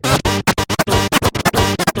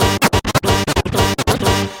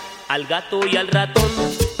 Al gato y al ratón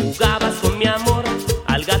jugabas con mi amor.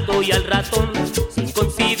 Al gato y al ratón sin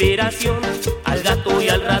consideración. Al gato y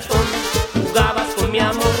al ratón jugabas con mi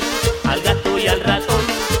amor. Al gato y al ratón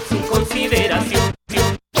sin consideración.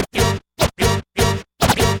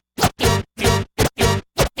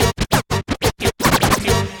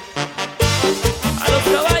 A los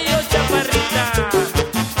caballos, chaparrita.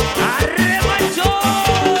 ¡Arre, macho!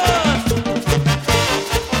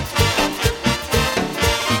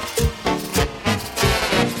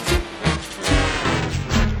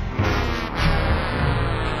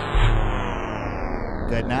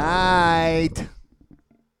 Good night.